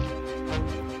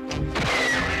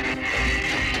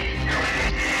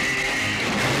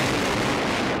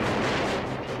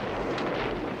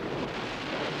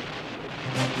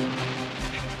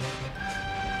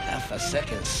 Half a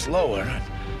second slower,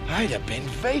 I'd have been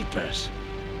vapors.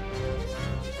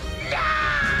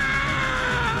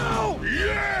 No!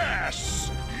 Yes!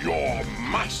 Your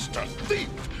master thief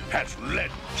has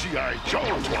led G.I. Joe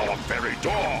to our very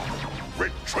door.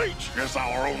 Retreat is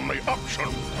our only option.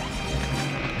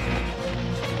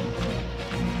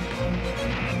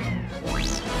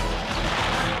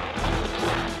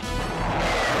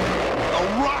 A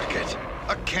rocket!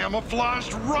 A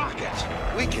camouflaged rocket!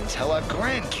 We can tell our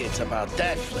grandkids about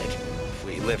that, Flint, if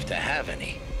we live to have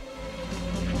any.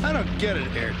 I don't get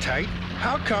it, Airtight.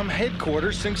 How come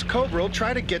headquarters thinks Cobra will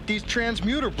try to get these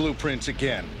transmuter blueprints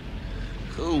again?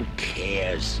 Who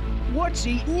cares? What's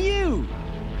eating you?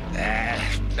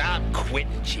 I'm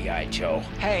quitting, G.I. Joe.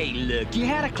 Hey, look, you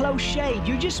had a close shave.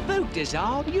 You just spooked us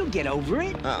all. You'll get over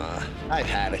it. I've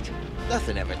had it.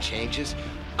 Nothing ever changes.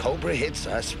 Cobra hits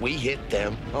us, we hit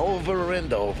them, over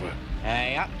and over.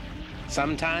 Hey,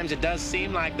 sometimes it does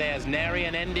seem like there's nary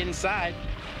an end in sight.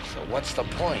 So what's the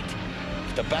point?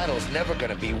 If the battle's never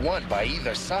gonna be won by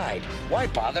either side, why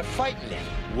bother fighting it?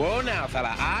 Whoa now,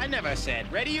 fella, I never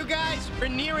said. Ready, you guys? We're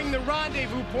nearing the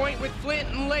rendezvous point with Flint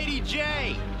and Lady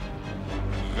J.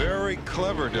 Very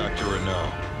clever, Dr.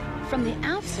 Renault. From the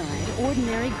outside,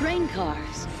 ordinary grain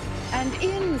cars. And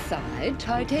inside,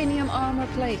 titanium armor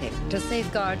plating to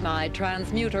safeguard my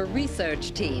transmuter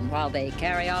research team while they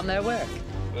carry on their work.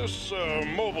 This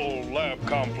mobile lab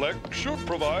complex should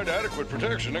provide adequate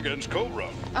protection against Cobra.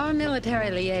 Our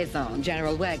military liaison,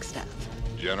 General Wagstaff.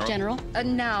 General?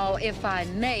 Now, if I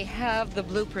may have the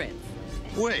blueprints.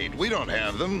 Wait, we don't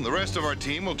have them. The rest of our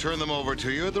team will turn them over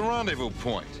to you at the rendezvous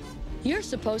point. You're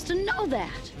supposed to know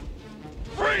that.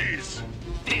 Freeze!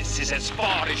 This is as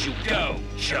far as you go,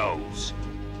 Joes.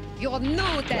 Your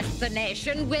new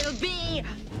destination will be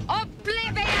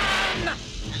oblivion!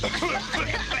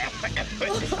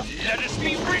 Let us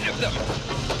be rid of them!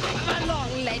 Come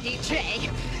along, Lady J.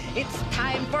 It's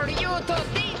time for you to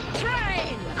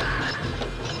detrain!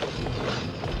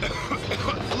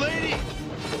 Lady!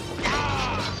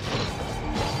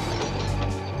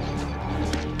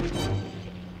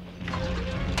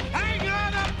 Hang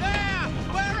on up there!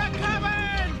 We're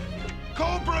a-coming!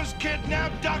 Cobra's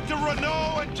kidnapped Dr.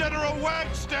 Renault and General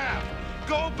Wagstaff!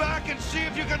 Go back and see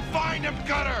if you can find him,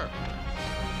 Cutter!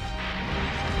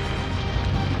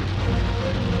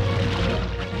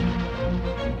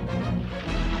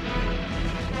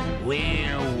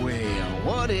 Well,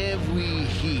 what have we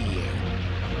here?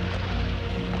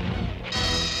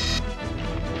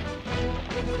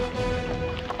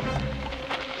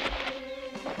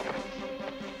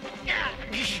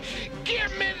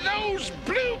 Give me those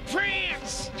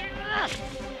blueprints!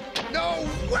 No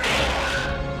way!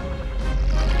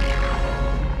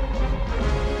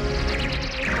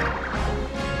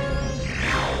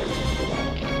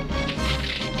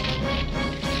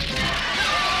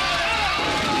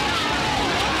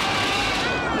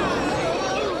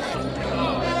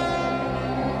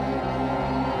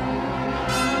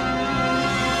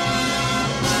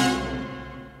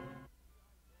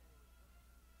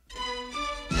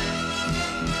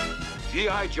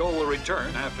 G.I. Joe will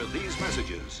return after these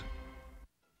messages.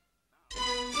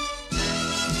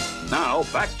 Now,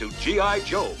 back to G.I.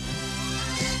 Joe.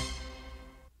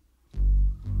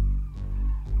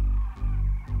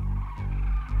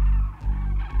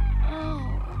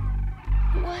 Oh,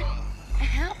 what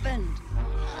happened?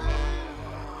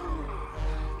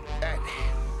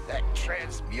 That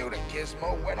transmuter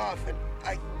gizmo went off and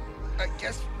I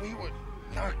guess we were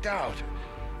knocked out.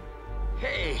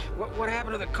 Hey, what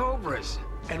happened to the Cobras?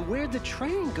 And where'd the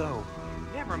train go?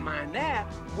 Never mind that.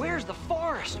 Where's the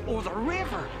forest or the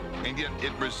river? And yet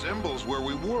it resembles where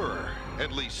we were,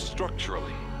 at least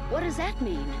structurally. What does that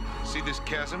mean? See this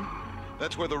chasm?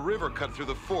 That's where the river cut through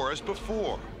the forest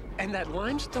before. And that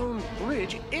limestone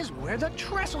bridge is where the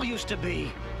trestle used to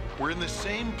be. We're in the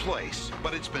same place,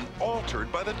 but it's been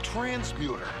altered by the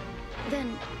transmuter.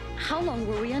 Then, how long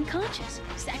were we unconscious?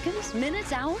 Seconds?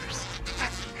 Minutes? Hours?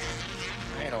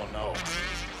 I don't know.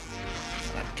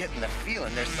 I'm getting the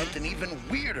feeling there's something even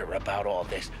weirder about all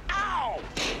this. Ow!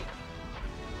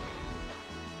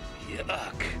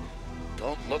 Yuck.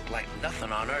 Don't look like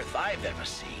nothing on Earth I've ever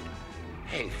seen.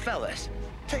 Hey, fellas,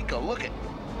 take a look at...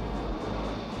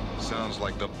 Sounds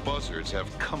like the buzzards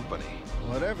have company.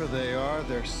 Whatever they are,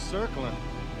 they're circling.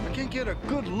 I can't get a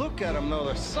good look at them, though.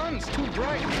 The sun's too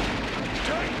bright.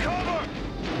 Take cover!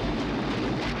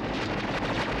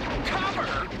 Cover?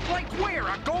 Like where?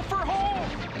 A gopher hole?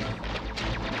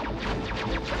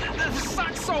 The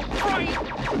sun's so bright!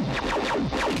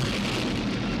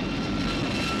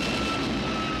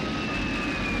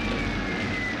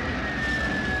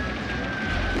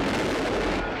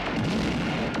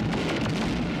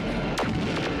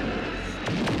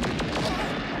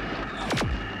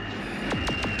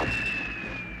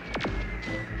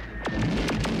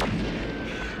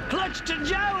 Clutch to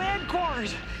Joe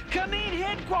headquarters! Come in,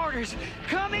 headquarters!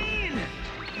 Come in!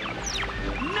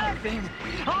 Nothing!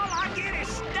 All I get is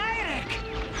static!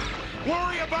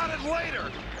 Worry about it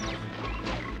later!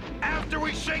 After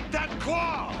we shake that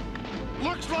claw!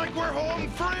 Looks like we're home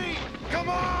free! Come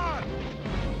on!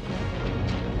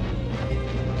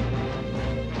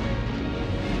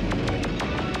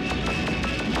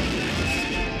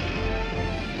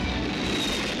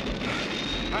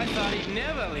 I thought he'd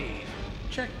never leave.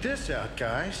 Check this out,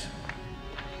 guys.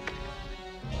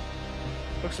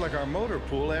 Looks like our motor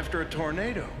pool after a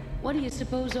tornado. What do you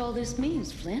suppose all this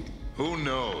means, Flint? Who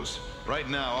knows? Right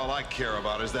now, all I care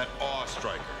about is that awe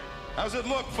striker. How's it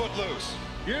look, Footloose?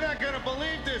 You're not gonna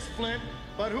believe this, Flint,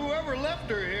 but whoever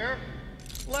left her here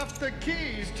left the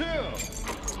keys, too.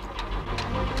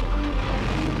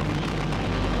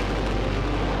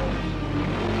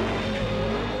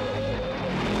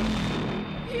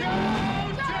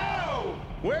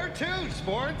 Where to,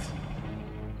 Sports?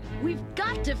 We've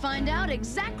got to find out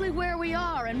exactly where we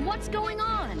are and what's going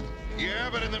on. Yeah,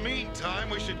 but in the meantime,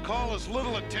 we should call as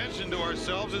little attention to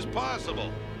ourselves as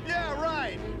possible. Yeah,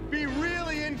 right. Be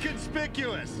really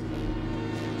inconspicuous.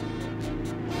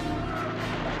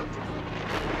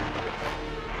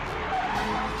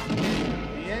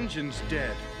 The engine's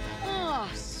dead. Oh,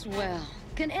 swell.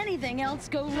 Can anything else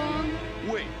go wrong?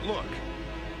 Wait, look.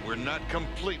 We're not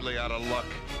completely out of luck.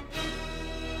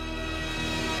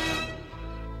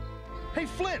 Hey,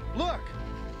 Flint, look!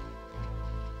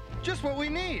 Just what we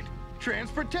need.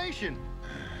 Transportation.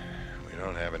 We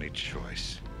don't have any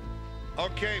choice.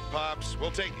 Okay, Pops,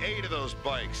 we'll take 8 of those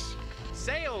bikes.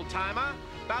 Say, old-timer,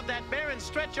 about that barren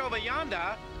stretch over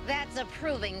yonder. That's a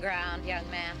proving ground, young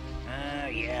man.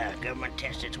 Yeah, government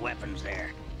tests its weapons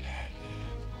there.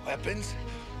 Weapons?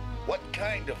 What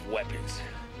kind of weapons?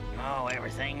 Oh,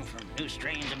 everything from new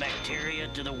strains of bacteria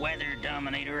to the weather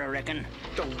dominator, I reckon.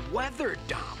 The weather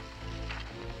dom?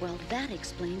 Well, that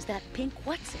explains that pink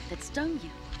what's-it that stung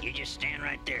you. You just stand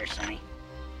right there, Sonny.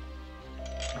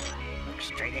 Look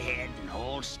straight ahead and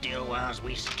hold still while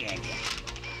we scan you.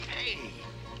 Hey!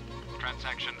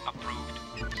 Transaction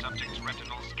approved. Subject's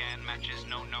retinal scan matches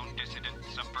no known dissident,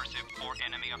 subversive, or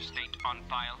enemy of state on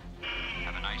file.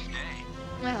 Have a nice day.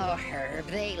 Oh, Herb,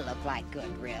 they look like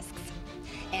good risks.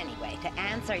 Anyway, to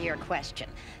answer your question,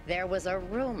 there was a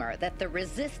rumor that the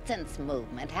resistance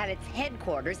movement had its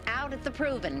headquarters out at the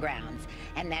Proving Grounds,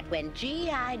 and that when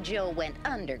G.I. Joe went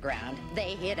underground,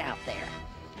 they hid out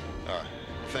there.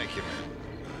 Thank you,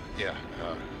 man.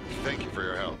 Thank you for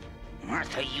your help.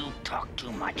 Martha, you talk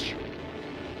too much.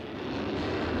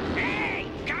 Hey,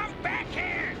 come back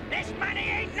here! This money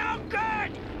ain't no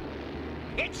good!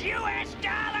 It's U.S.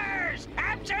 dollars!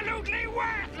 Absolutely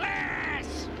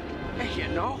worthless! Hey, you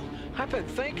know, I've been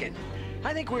thinking.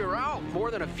 I think we were out more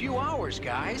than a few hours,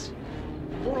 guys.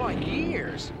 More like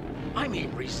years. I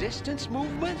mean, resistance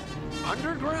movement?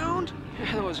 Underground?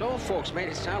 Those old folks made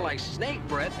it sound like snake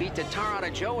breath beat the tar out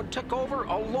of Joe and took over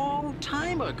a long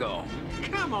time ago.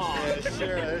 Come on. Yeah,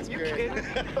 sure, that's great.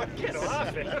 Get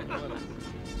off it.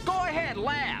 Go ahead,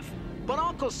 laugh. But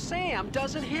Uncle Sam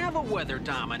doesn't have a weather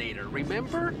dominator,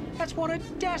 remember? That's one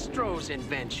of Destro's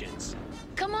inventions.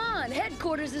 Come on,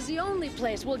 headquarters is the only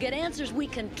place we'll get answers we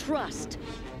can trust.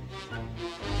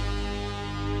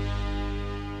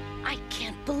 I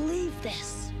can't believe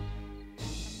this.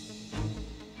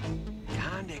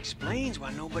 Kinda explains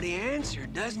why nobody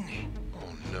answered, doesn't it?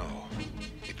 Oh, no.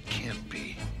 It can't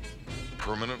be.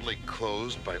 Permanently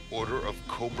closed by order of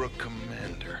Cobra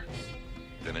Commander.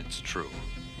 Then it's true.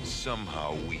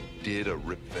 Somehow we did a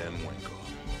Rip Van Winkle.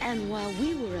 And while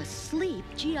we were asleep,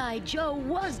 G.I. Joe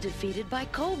was defeated by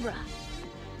Cobra.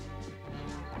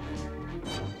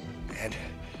 And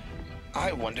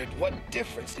I wondered what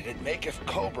difference did it make if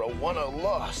Cobra won or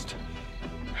lost?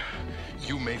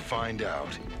 You may find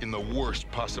out in the worst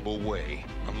possible way,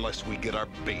 unless we get our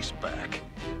base back.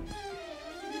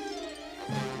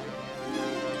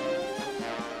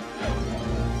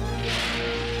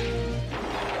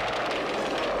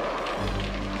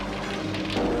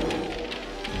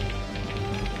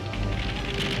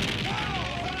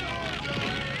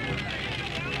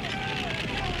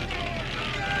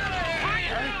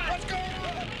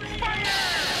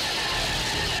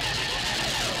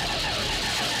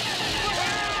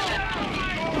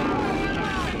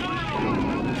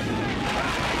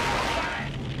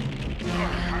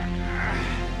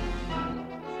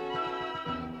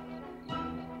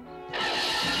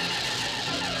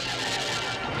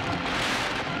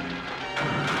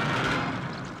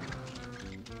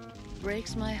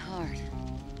 Breaks my heart.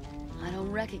 I don't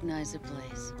recognize the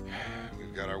place.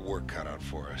 We've got our work cut out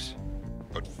for us.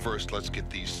 But first, let's get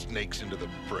these snakes into the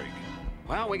brig.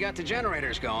 Well, we got the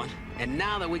generators going, and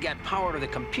now that we got power to the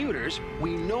computers,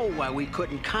 we know why we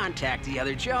couldn't contact the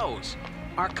other Joes.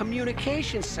 Our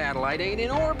communication satellite ain't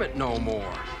in orbit no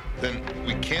more. Then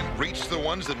we can't reach the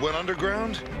ones that went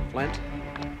underground? Flint,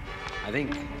 I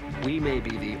think we may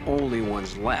be the only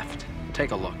ones left.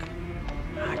 Take a look.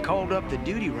 I called up the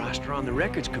duty roster on the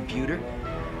records computer.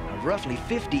 of roughly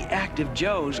 50 active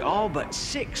Joes, all but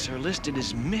 6 are listed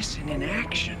as missing in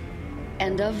action.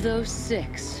 And of those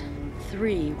 6,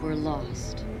 3 were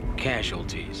lost.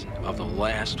 Casualties of the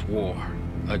last war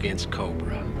against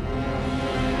Cobra.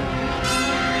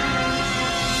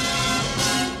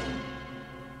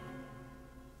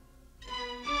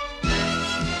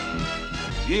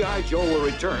 G.I. Joe will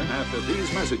return after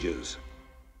these messages.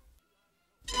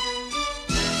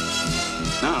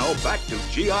 Now, back to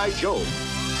G.I. Joe.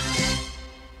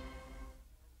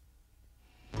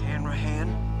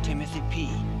 Hanrahan, Timothy P.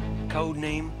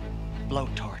 Codename,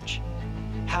 Blowtorch.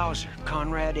 Hauser,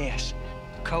 Conrad S.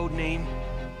 Codename,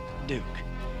 Duke.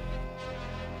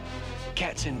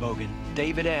 Katzenbogen,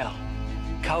 David L.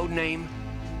 Codename,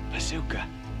 Bazooka.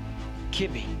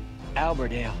 Kibbe,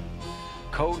 Albert L.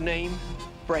 Codename,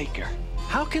 Breaker.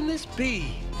 How can this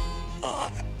be?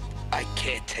 I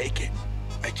can't take it.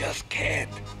 I just can't.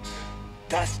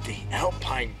 Dusty,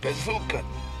 Alpine, Bazooka.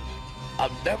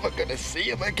 I'm never gonna see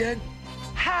him again.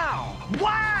 How?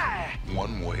 Why?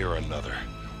 One way or another,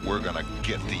 we're gonna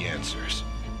get the answers.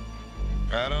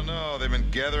 I don't know. They've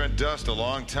been gathering dust a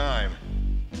long time.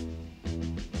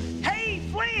 Hey,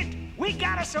 Flint! We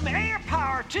got us some air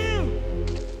power, too!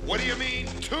 What do you mean,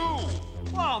 2?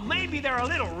 Well, maybe they're a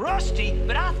little rusty,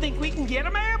 but I think we can get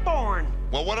them airborne.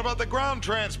 Well, what about the ground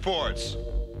transports?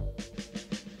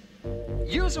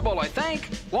 Usable, I think.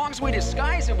 Long as we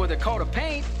disguise him with a coat of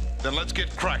paint. Then let's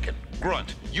get cracking.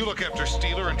 Grunt, you look after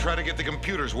Steeler and try to get the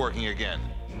computers working again.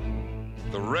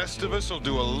 The rest of us will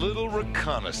do a little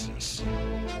reconnaissance.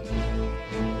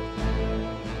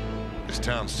 This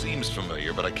town seems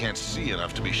familiar, but I can't see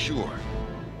enough to be sure.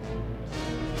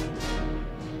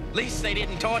 At least they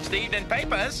didn't torch the evening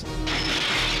papers.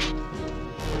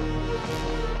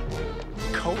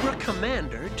 Cobra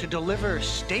Commander to deliver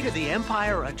State of the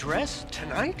Empire address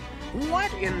tonight?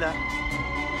 What in the...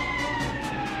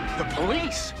 The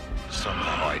police?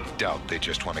 Somehow I doubt they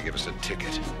just want to give us a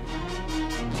ticket.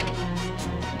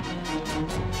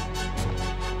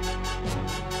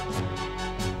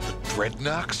 The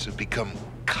Dreadnoks have become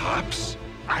cops?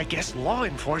 I guess law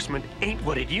enforcement ain't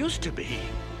what it used to be.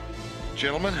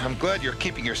 Gentlemen, I'm glad you're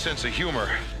keeping your sense of humor.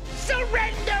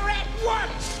 Surrender at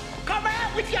once! Come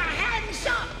out with your hands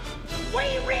up!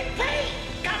 We repeat,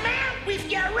 come out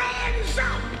with your hands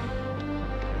up!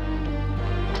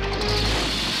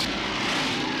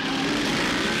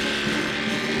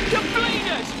 The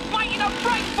bleeders! Waiting a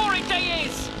break for it, they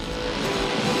is!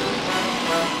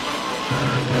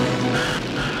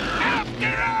 After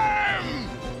him!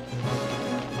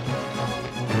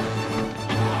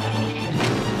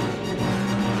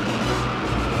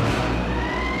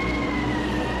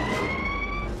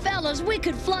 Fellas, we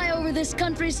could fly over this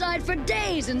countryside for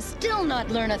days and still not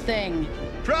learn a thing.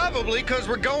 Probably because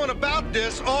we're going about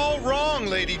this all wrong,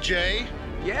 Lady J.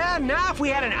 Yeah, now if we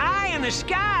had an eye in the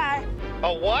sky.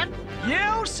 A what?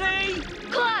 You see?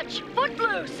 Clutch!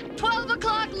 Footloose! 12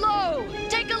 o'clock low!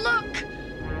 Take a look!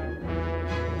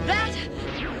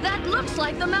 That looks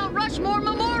like the Mount Rushmore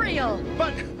Memorial!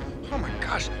 But, oh my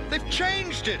gosh, they've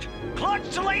changed it! Clutch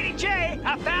to Lady J,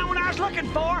 I found what I was looking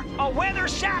for, a weather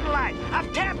satellite.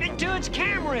 I've tapped into its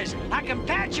cameras. I can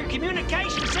patch your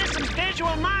communication system's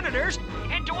visual monitors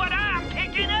into what I'm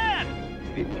picking up.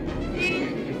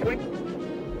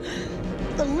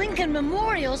 The Lincoln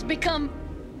Memorial's become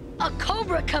a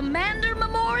Cobra Commander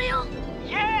Memorial?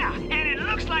 Yeah, and it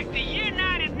looks like the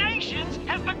United Nations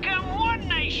have become one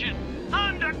nation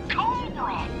under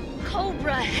Cobra.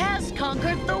 Cobra has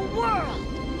conquered the world.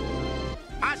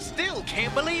 I still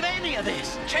can't believe any of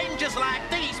this. Changes like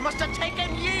these must have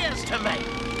taken years to make.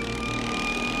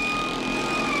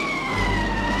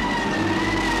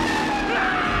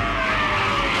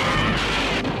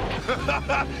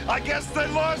 I guess they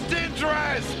lost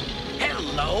interest!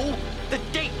 Hello? The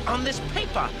date on this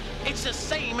paper. It's the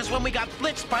same as when we got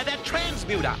blitzed by that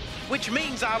transmuter, which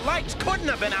means our lights couldn't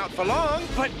have been out for long.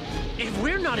 But if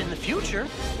we're not in the future,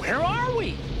 where are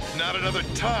we? Not another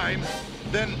time,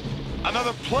 then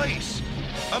another place,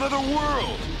 another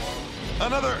world,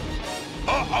 another...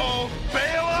 Uh-oh!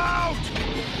 Bail out!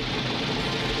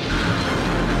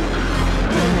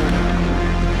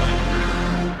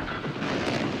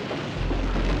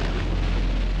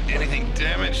 Anything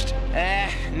damaged?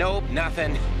 Nope,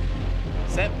 nothing.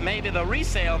 Except maybe the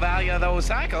resale value of those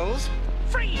cycles.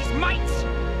 Freeze, mates!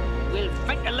 We'll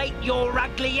ventilate your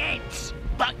ugly heads.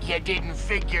 But you didn't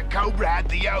figure Cobra had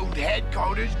the old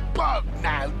headquarters bugged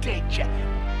now, did you?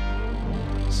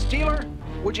 Steeler,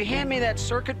 would you hand me that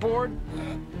circuit board?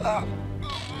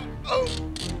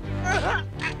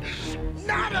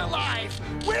 Not alive!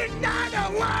 We're not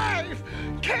alive!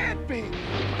 Can't be!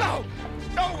 No!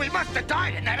 No, we must have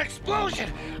died in that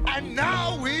explosion. And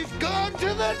now we've gone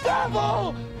to the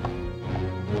devil.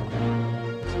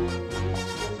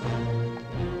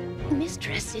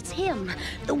 Mistress, it's him.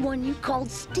 The one you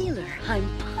called Stealer. I'm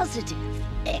positive.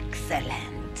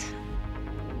 Excellent.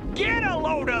 Get a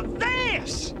load of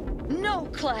this! No,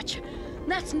 Clutch.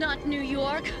 That's not New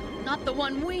York. Not the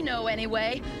one we know,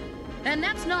 anyway. And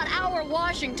that's not our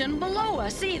Washington below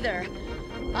us, either.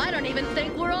 I don't even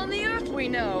think we're on the Earth we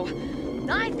know.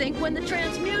 I think when the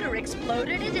transmuter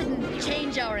exploded, it didn't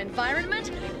change our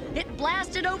environment. It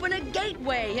blasted open a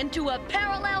gateway into a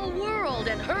parallel world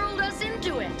and hurled us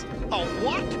into it. A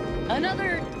what?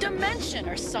 Another dimension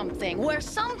or something, where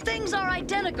some things are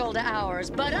identical to ours,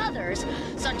 but others,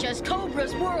 such as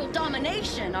Cobra's world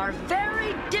domination, are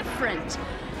very different.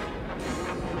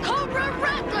 Cobra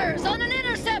Rattlers on an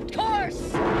intercept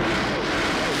course!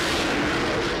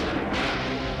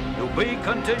 To be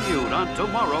continued on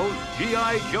tomorrow's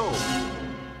G.I. Joe.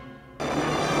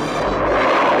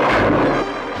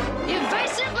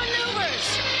 Evasive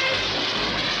maneuvers!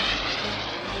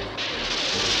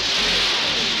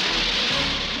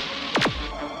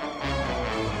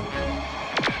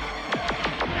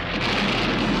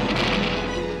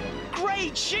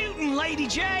 Great shooting, Lady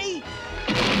J!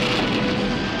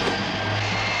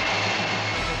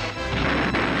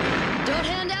 Don't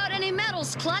hand out any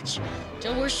medals, Clutch,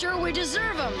 till we're sure we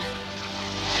deserve them.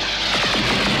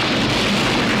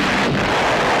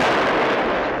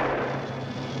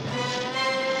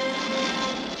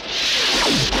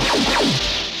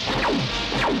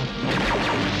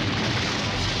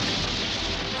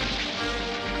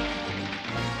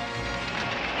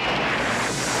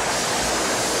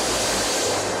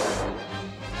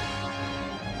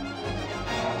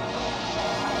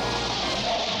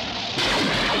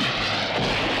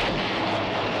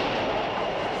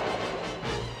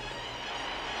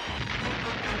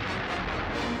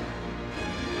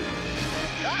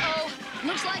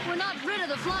 Looks like we're not rid of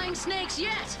the flying snakes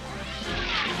yet.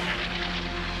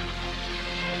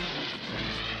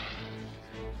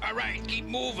 All right, keep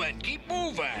moving, keep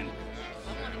moving.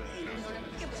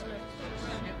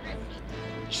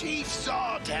 Chief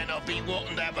Sartan'll be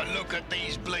wanting to have a look at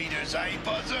these bleeders, eh,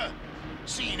 Buzzer?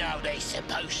 Seeing how they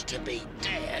supposed to be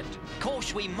dead.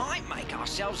 Course, we might make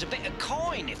ourselves a bit of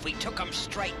coin if we took them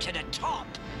straight to the top.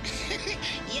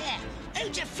 Yeah,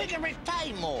 who'd you figure would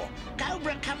pay more?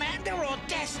 Cobra Commander or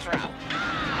Destro?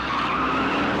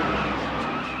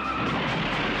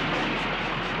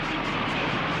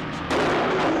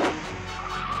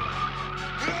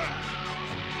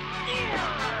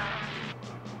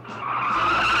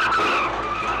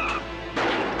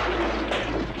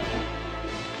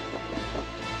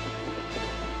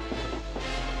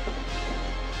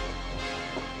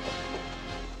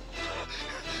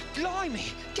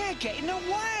 Blimey, they're getting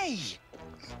away!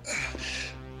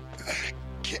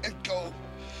 Can't go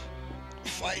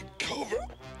fight Cobra.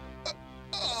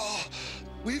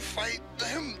 We fight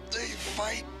them, they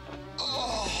fight.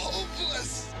 Oh,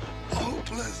 hopeless,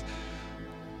 hopeless.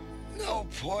 No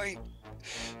point.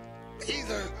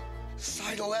 Either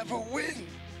side'll ever win.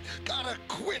 Gotta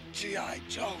quit, G.I.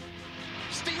 Joe.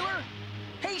 Stealer?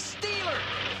 Hey, Stealer!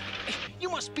 You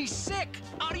must be sick.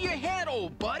 Out of your head,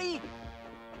 old buddy.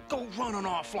 Go running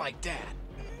off like that.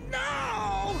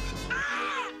 No!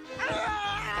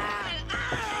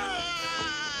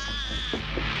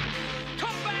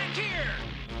 Come back here!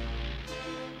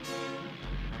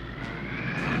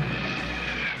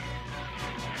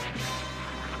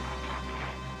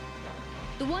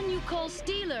 The one you call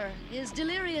Stealer is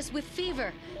delirious with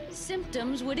fever.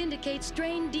 Symptoms would indicate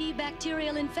strain D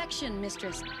bacterial infection,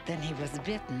 Mistress. Then he was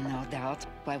bitten, no doubt,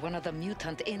 by one of the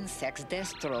mutant insects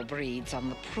Destro breeds on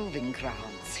the proving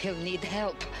grounds. He'll need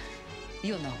help.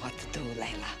 You know what to do,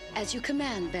 Layla. As you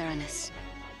command, Baroness.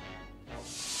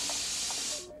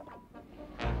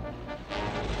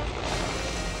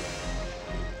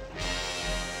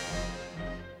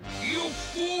 You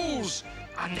fools!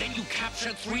 And then you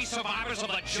captured 3 survivors of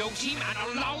the Joe team and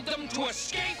allowed them to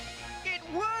escape? It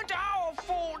weren't our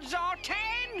fault,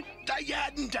 Zartan! They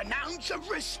hadn't an ounce of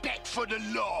respect for the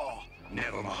law.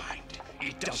 Never mind.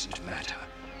 It doesn't matter.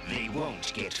 They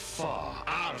won't get far.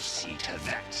 I'll see to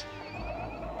that.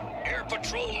 Air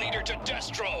Patrol Leader to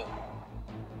Destro.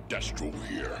 Destro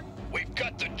here. We've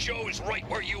got the Joes right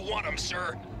where you want them,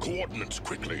 sir. Coordinates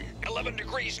quickly. 11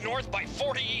 degrees north by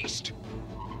 40 east.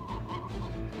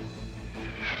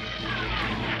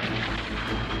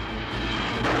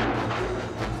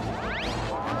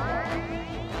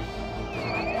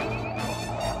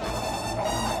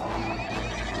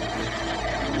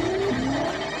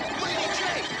 Lady J,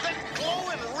 that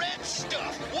glowing red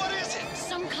stuff, what is it?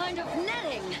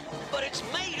 but it's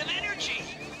made of energy.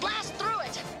 Blast through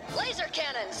it! Laser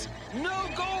cannons! No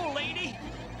go, lady.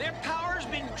 Their power's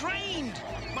been drained.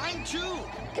 Mine too.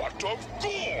 But of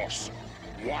course!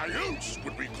 Why else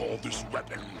would we call this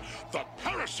weapon the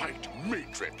Parasite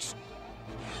Matrix?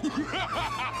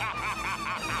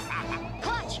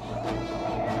 Clutch!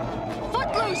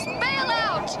 Footloose, bail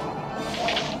out!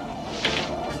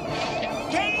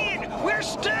 Kane, we're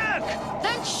stuck!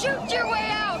 Then shoot your way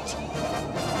out!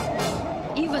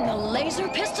 Even the laser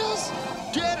pistols?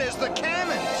 Dead as the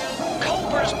cannons!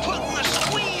 Cobra's putting the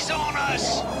squeeze on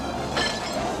us!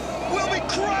 We'll be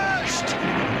crushed!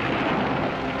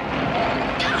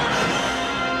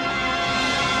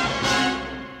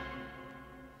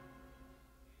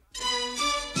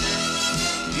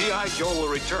 G.I. Joe will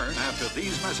return after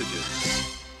these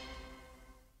messages.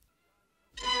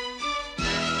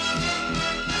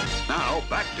 Now,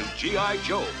 back to G.I.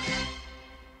 Joe.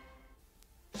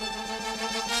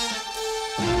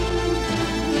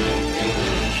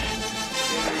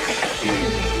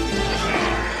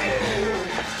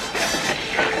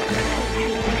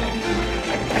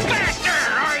 Faster,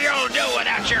 or you'll do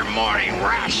without your morning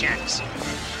rations!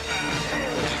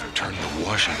 Turned the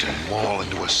Washington Mall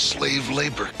into a slave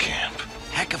labor camp.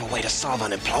 Heck of a way to solve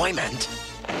unemployment.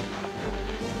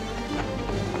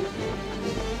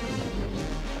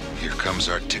 Here comes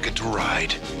our ticket to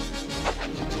ride.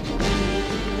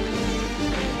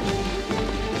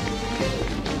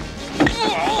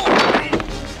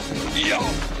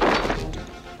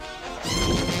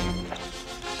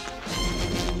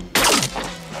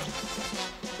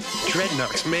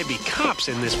 Dreadnoughts may be cops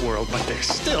in this world, but they're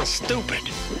still stupid.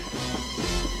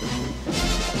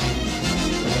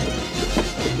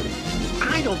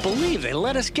 I don't believe they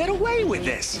let us get away with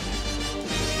this.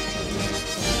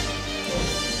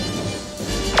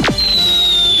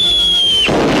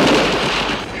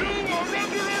 You are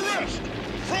under arrest!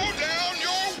 Throw down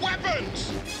your weapons!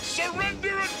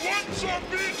 Surrender at once or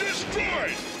be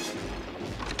destroyed!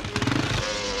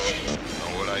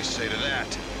 Know what I say to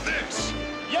that? This!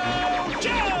 Yo,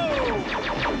 Joe!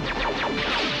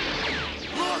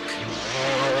 Look!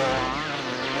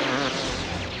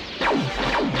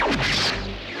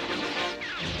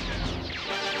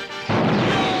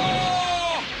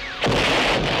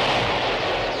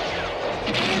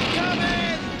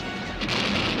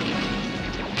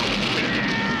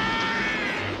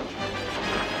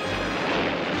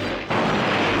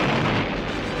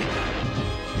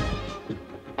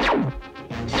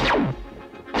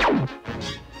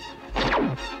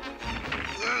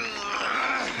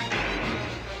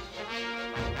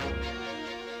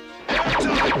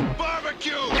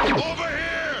 Barbecue! Over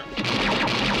here!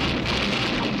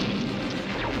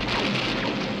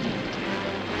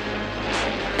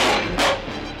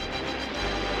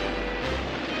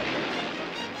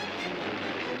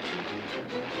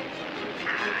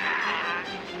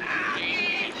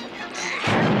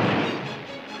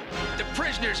 The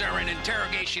prisoners are in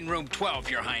interrogation room 12,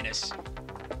 Your Highness.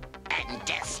 And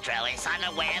Destro is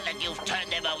unaware that you've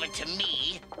turned him over to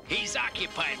me? He's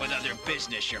occupied with other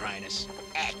business, Your Highness.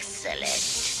 Excellent.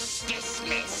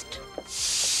 Dismissed.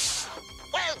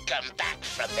 Welcome back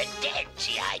from the dead,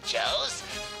 G.I. Joes.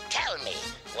 Tell me,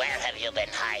 where have you been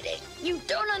hiding? You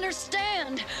don't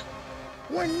understand.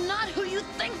 We're not who you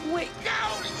think we...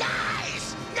 No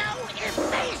lies! No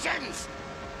evasions!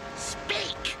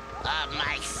 Speak, or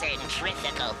my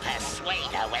centrifugal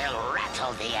persuader will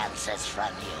rattle the answers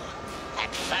from you.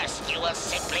 At first, you will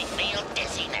simply feel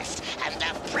dizziness and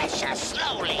the pressure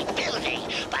slowly building.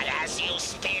 But as you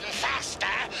spin faster,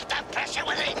 the pressure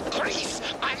will increase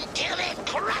until it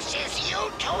crushes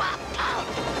you to a pulp.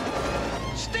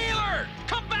 Steeler,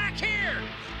 come back here!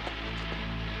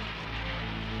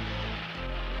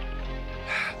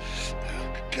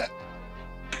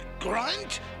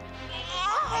 Grunt?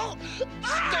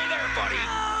 Stay there, buddy.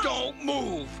 Don't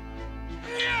move.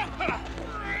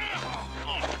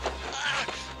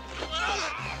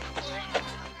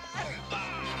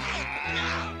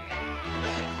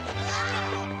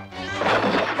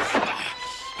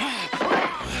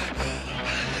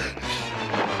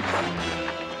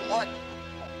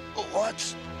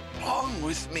 What's wrong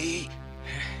with me?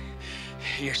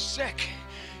 You're sick.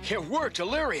 We're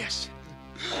delirious.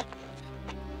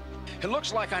 It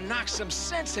looks like I knocked some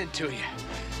sense into you.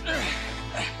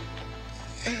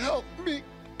 Help me,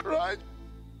 Grunt.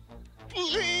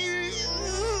 Please.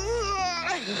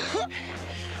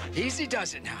 Easy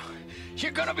does it now.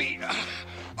 You're gonna be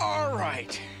all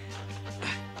right.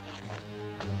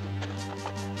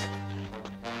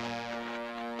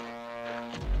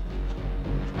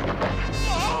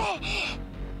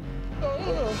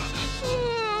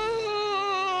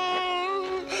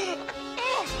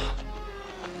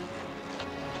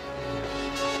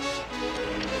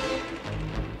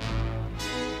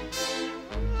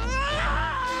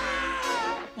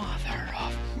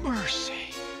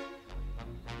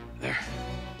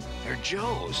 They're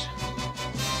Joe's.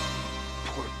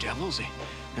 Poor devils.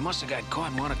 They must have got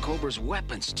caught in one of Cobra's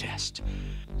weapons test.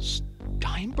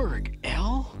 Steinberg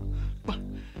L? But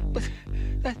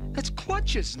that's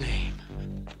Clutch's name.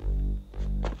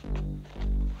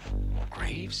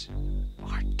 Graves?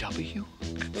 R.W.?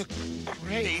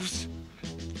 Graves?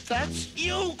 That's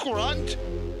you, Grunt!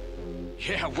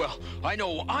 Yeah, well, I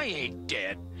know I ain't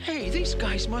dead. Hey, these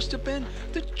guys must have been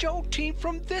the Joe team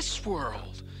from this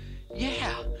world.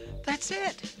 Yeah, that's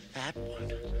it. That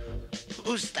one?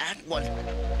 Who's that one?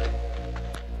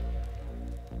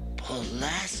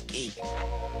 Pulaski.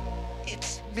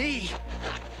 It's me.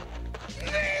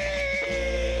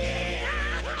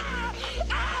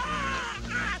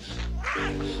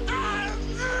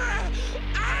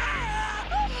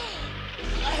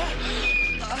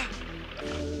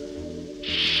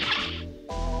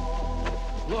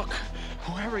 Look,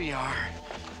 whoever you are.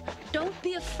 Don't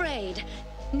be afraid.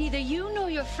 Neither you nor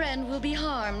your friend will be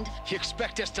harmed. You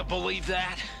expect us to believe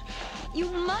that? You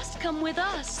must come with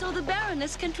us so the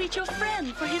Baroness can treat your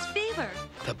friend for his fever.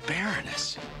 The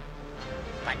Baroness?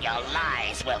 But your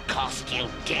lies will cost you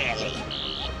dearly.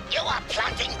 You are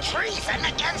plotting treason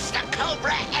against the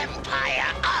Cobra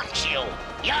Empire, aren't you?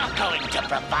 You're going to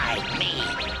provide me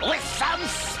with some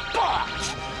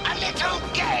sport. A little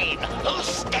game whose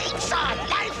stakes are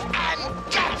life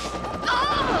and death.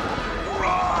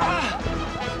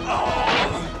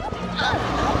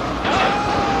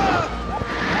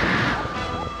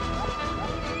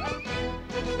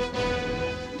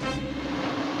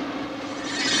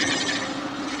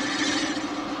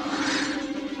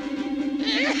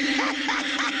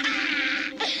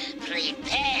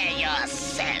 Prepare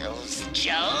yourselves,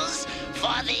 Joes,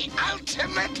 for the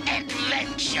ultimate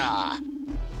adventure.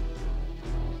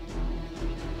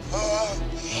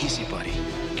 Easy, buddy.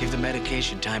 Give the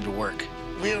medication time to work.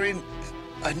 We're in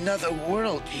another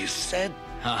world, you said?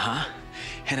 Uh-huh.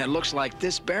 And it looks like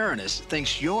this Baroness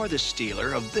thinks you're the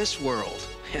stealer of this world.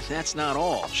 And that's not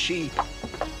all. She...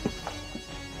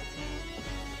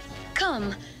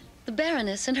 Come. The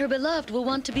Baroness and her beloved will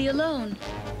want to be alone.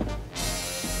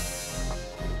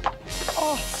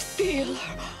 Oh, Stealer.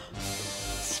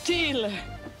 Stealer.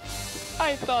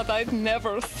 I thought I'd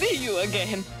never see you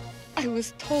again. I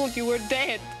was told you were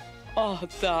dead. Oh,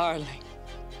 darling.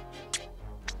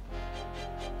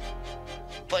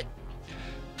 But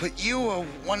you are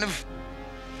one of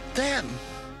them.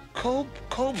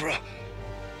 Cobra.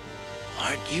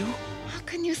 Aren't you? How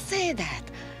can you say that?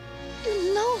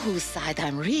 You know whose side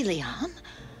I'm really on.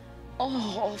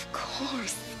 Oh, of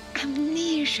course.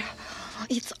 Amnesia.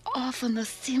 It's often a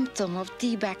symptom of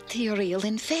debacterial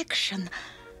infection.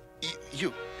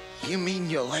 You mean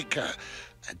you're like a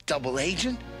double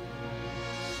agent?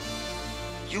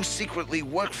 You secretly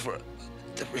work for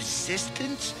the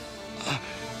Resistance?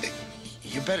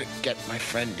 You better get my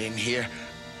friend in here.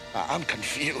 I'm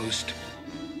confused.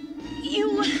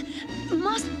 You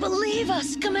must believe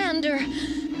us, Commander.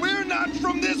 We're not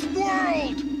from this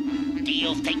world! Do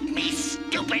you think me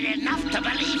stupid enough to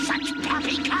believe such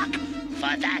poppycock?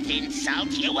 For that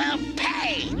insult you will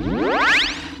pay!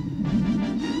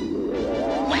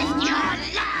 With your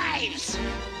lives!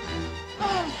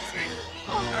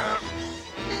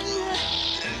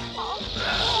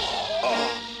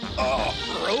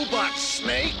 Robot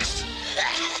snakes?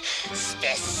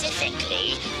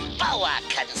 Specifically, boa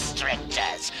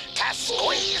constrictors to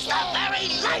squeeze the very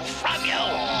life from you!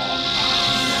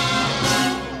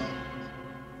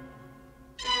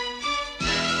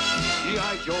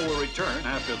 G.I. Joe will return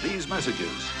after these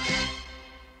messages.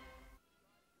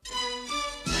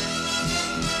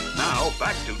 Now,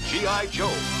 back to G.I.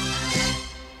 Joe.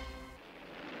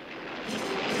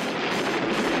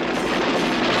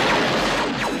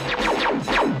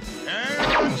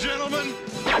 And gentlemen,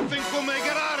 I think we'll make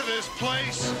it out of this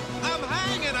place. I'm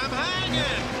hanging!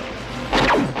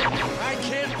 I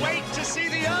can't wait to see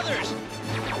the others.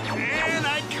 And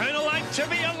I'd kind of like to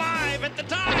be alive at the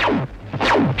time.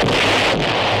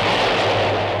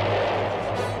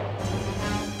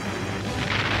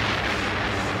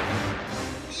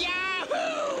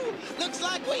 Yahoo! Looks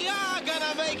like we are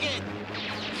gonna make it.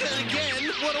 Then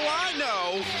again, what do I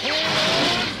know?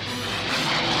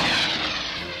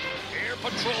 Air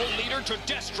Patrol Leader to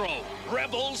Destro.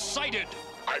 Rebels sighted.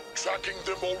 I'm tracking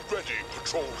them already,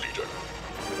 Patrol Leader.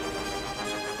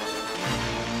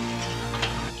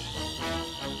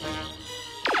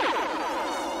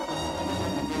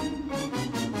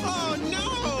 Oh, no!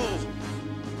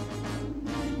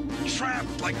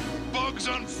 Trapped like bugs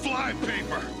on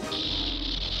flypaper.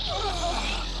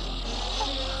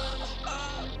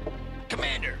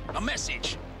 Commander, a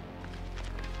message.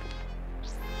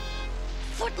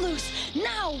 loose,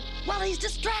 now, while he's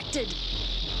distracted.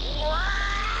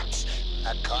 What?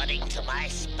 According to my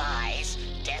spies,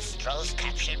 Destro's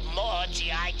captured more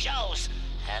G.I. Joes.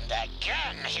 And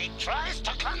again, he tries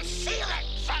to conceal it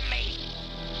from me.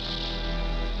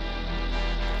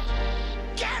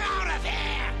 Get out of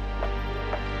here!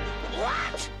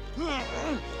 What? No!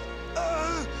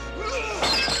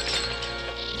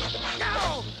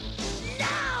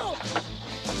 No!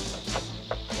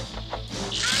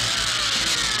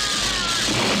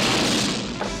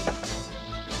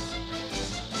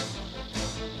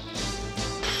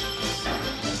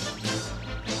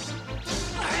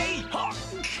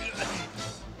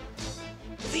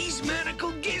 These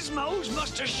manacled gizmos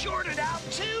must have shorted out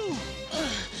too.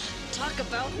 Talk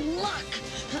about luck.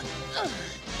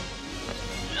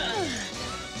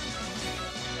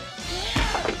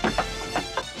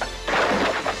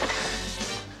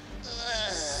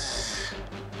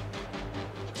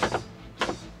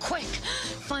 Quick,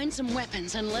 find some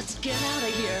weapons and let's get out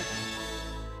of here.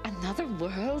 Another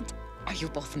world? Are you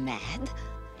both mad?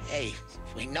 Hey,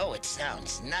 we know it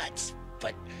sounds nuts,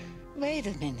 but... Wait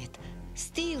a minute.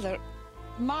 Steeler,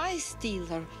 my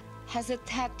Steeler, has a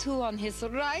tattoo on his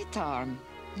right arm,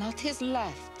 not his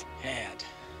left. Ed,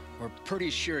 we're pretty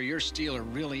sure your Steeler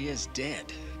really is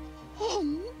dead. Oh,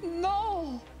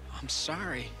 no! I'm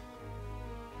sorry.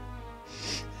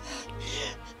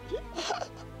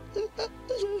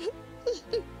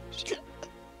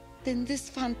 Then this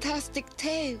fantastic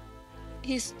tale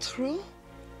is true?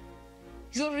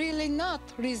 You're really not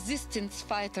resistance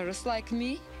fighters like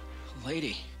me?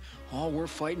 Lady, all we're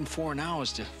fighting for now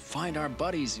is to find our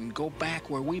buddies and go back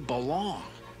where we belong.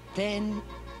 Then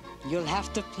you'll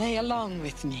have to play along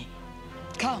with me.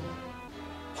 Come.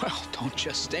 Well, don't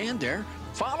just stand there.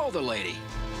 Follow the lady.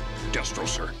 Destro,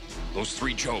 sir. Those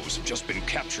 3 Joes have just been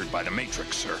captured by the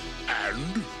Matrix, sir.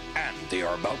 And? And they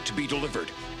are about to be delivered.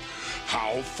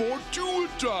 How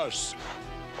fortuitous!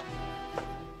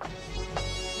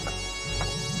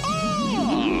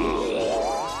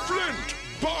 Ah! Flint,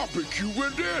 barbecue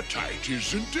and airtight,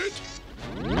 isn't it?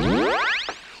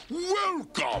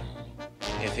 Welcome!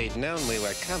 If he'd known we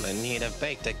were coming, he'd have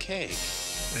baked a cake.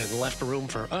 And left room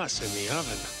for us in the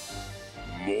oven.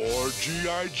 More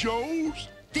G.I. Joes?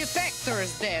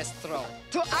 Defectors, Destro,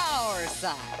 to our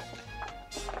side.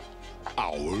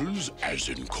 Ours, as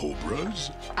in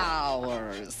Cobras?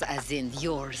 Ours, as in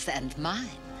yours and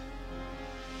mine.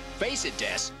 Face it,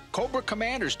 Des. Cobra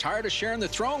Commander's tired of sharing the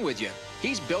throne with you.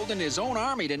 He's building his own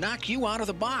army to knock you out of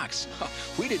the box.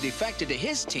 We'd have defected to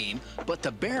his team, but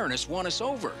the Baroness won us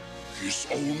over. His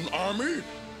own army?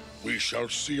 We shall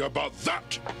see about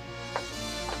that.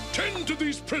 Tend to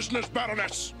these prisoners,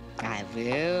 Baroness. I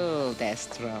will,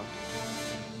 Destro.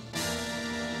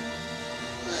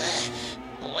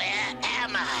 Where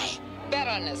am I?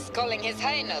 Baroness calling His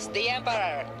Highness the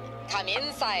Emperor. Come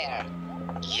in, sire.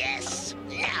 Yes,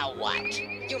 now what?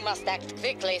 You must act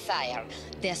quickly, sire.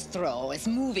 Destro is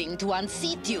moving to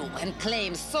unseat you and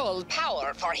claim sole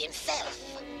power for himself.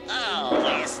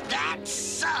 Oh, is that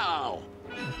so?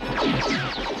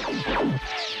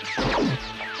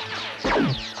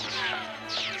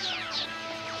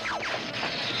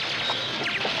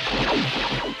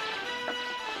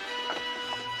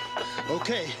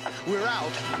 Okay, we're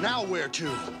out. Now where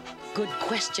to? Good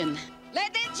question.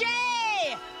 Lady J!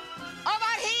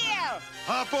 Over here!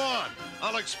 Hop on.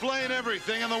 I'll explain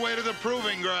everything on the way to the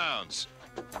proving grounds.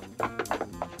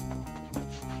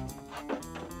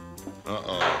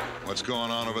 Uh-oh. What's going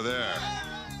on over there?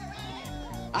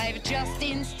 I've just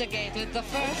instigated the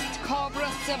first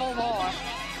Cobra Civil War,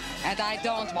 and I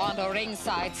don't want a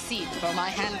ringside seat for my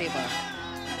handiwork.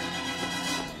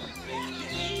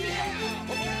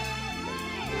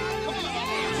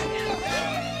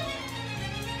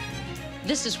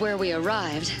 This is where we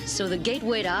arrived, so the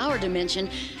gateway to our dimension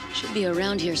should be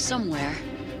around here somewhere.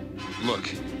 Look,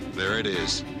 there it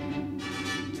is.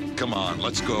 Come on,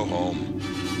 let's go home.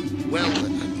 Well,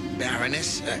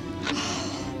 Baroness,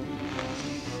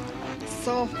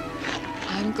 So,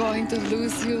 I'm going to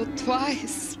lose you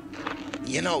twice.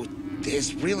 you know,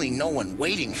 there's really no one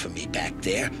waiting for me back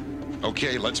there.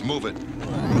 Okay, let's move it.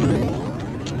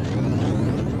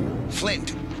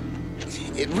 Flint,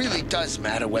 it really does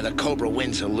matter whether Cobra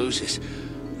wins or loses.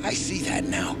 I see that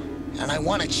now, and I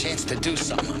want a chance to do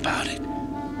something about it.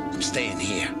 I'm staying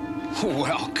here.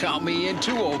 Well, count me in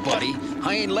too, old buddy.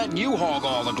 I ain't letting you hog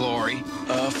all the glory.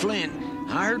 Flint,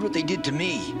 I heard what they did to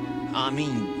me. I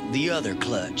mean, the other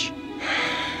clutch.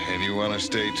 And you want to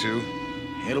stay too?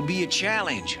 It'll be a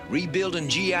challenge, rebuilding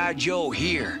G.I. Joe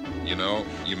here. You know,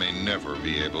 you may never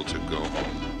be able to go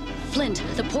home. Flint,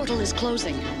 the portal is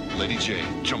closing. Lady J,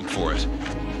 jump for it.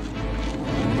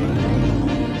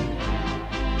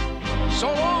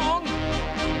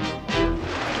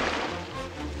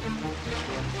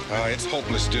 It's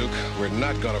hopeless, Duke. We're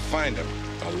not gonna find him.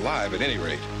 Alive, at any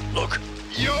rate. Look.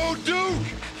 Yo, Duke!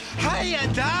 Hiya,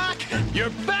 Doc! You're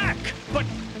back! But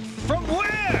from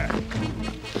where?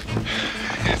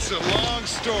 It's a long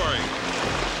story.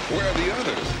 Where are the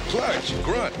others? Clutch,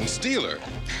 Grunt, and Steeler.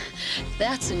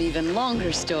 That's an even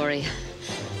longer story.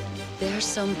 There's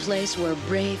some place where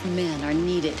brave men are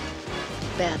needed.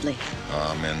 Badly.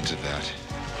 Amen to that.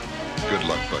 Good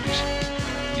luck, buddies.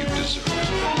 You deserve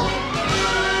it.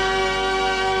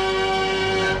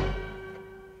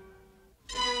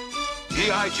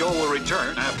 G.I. Joe will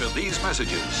return after these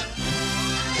messages.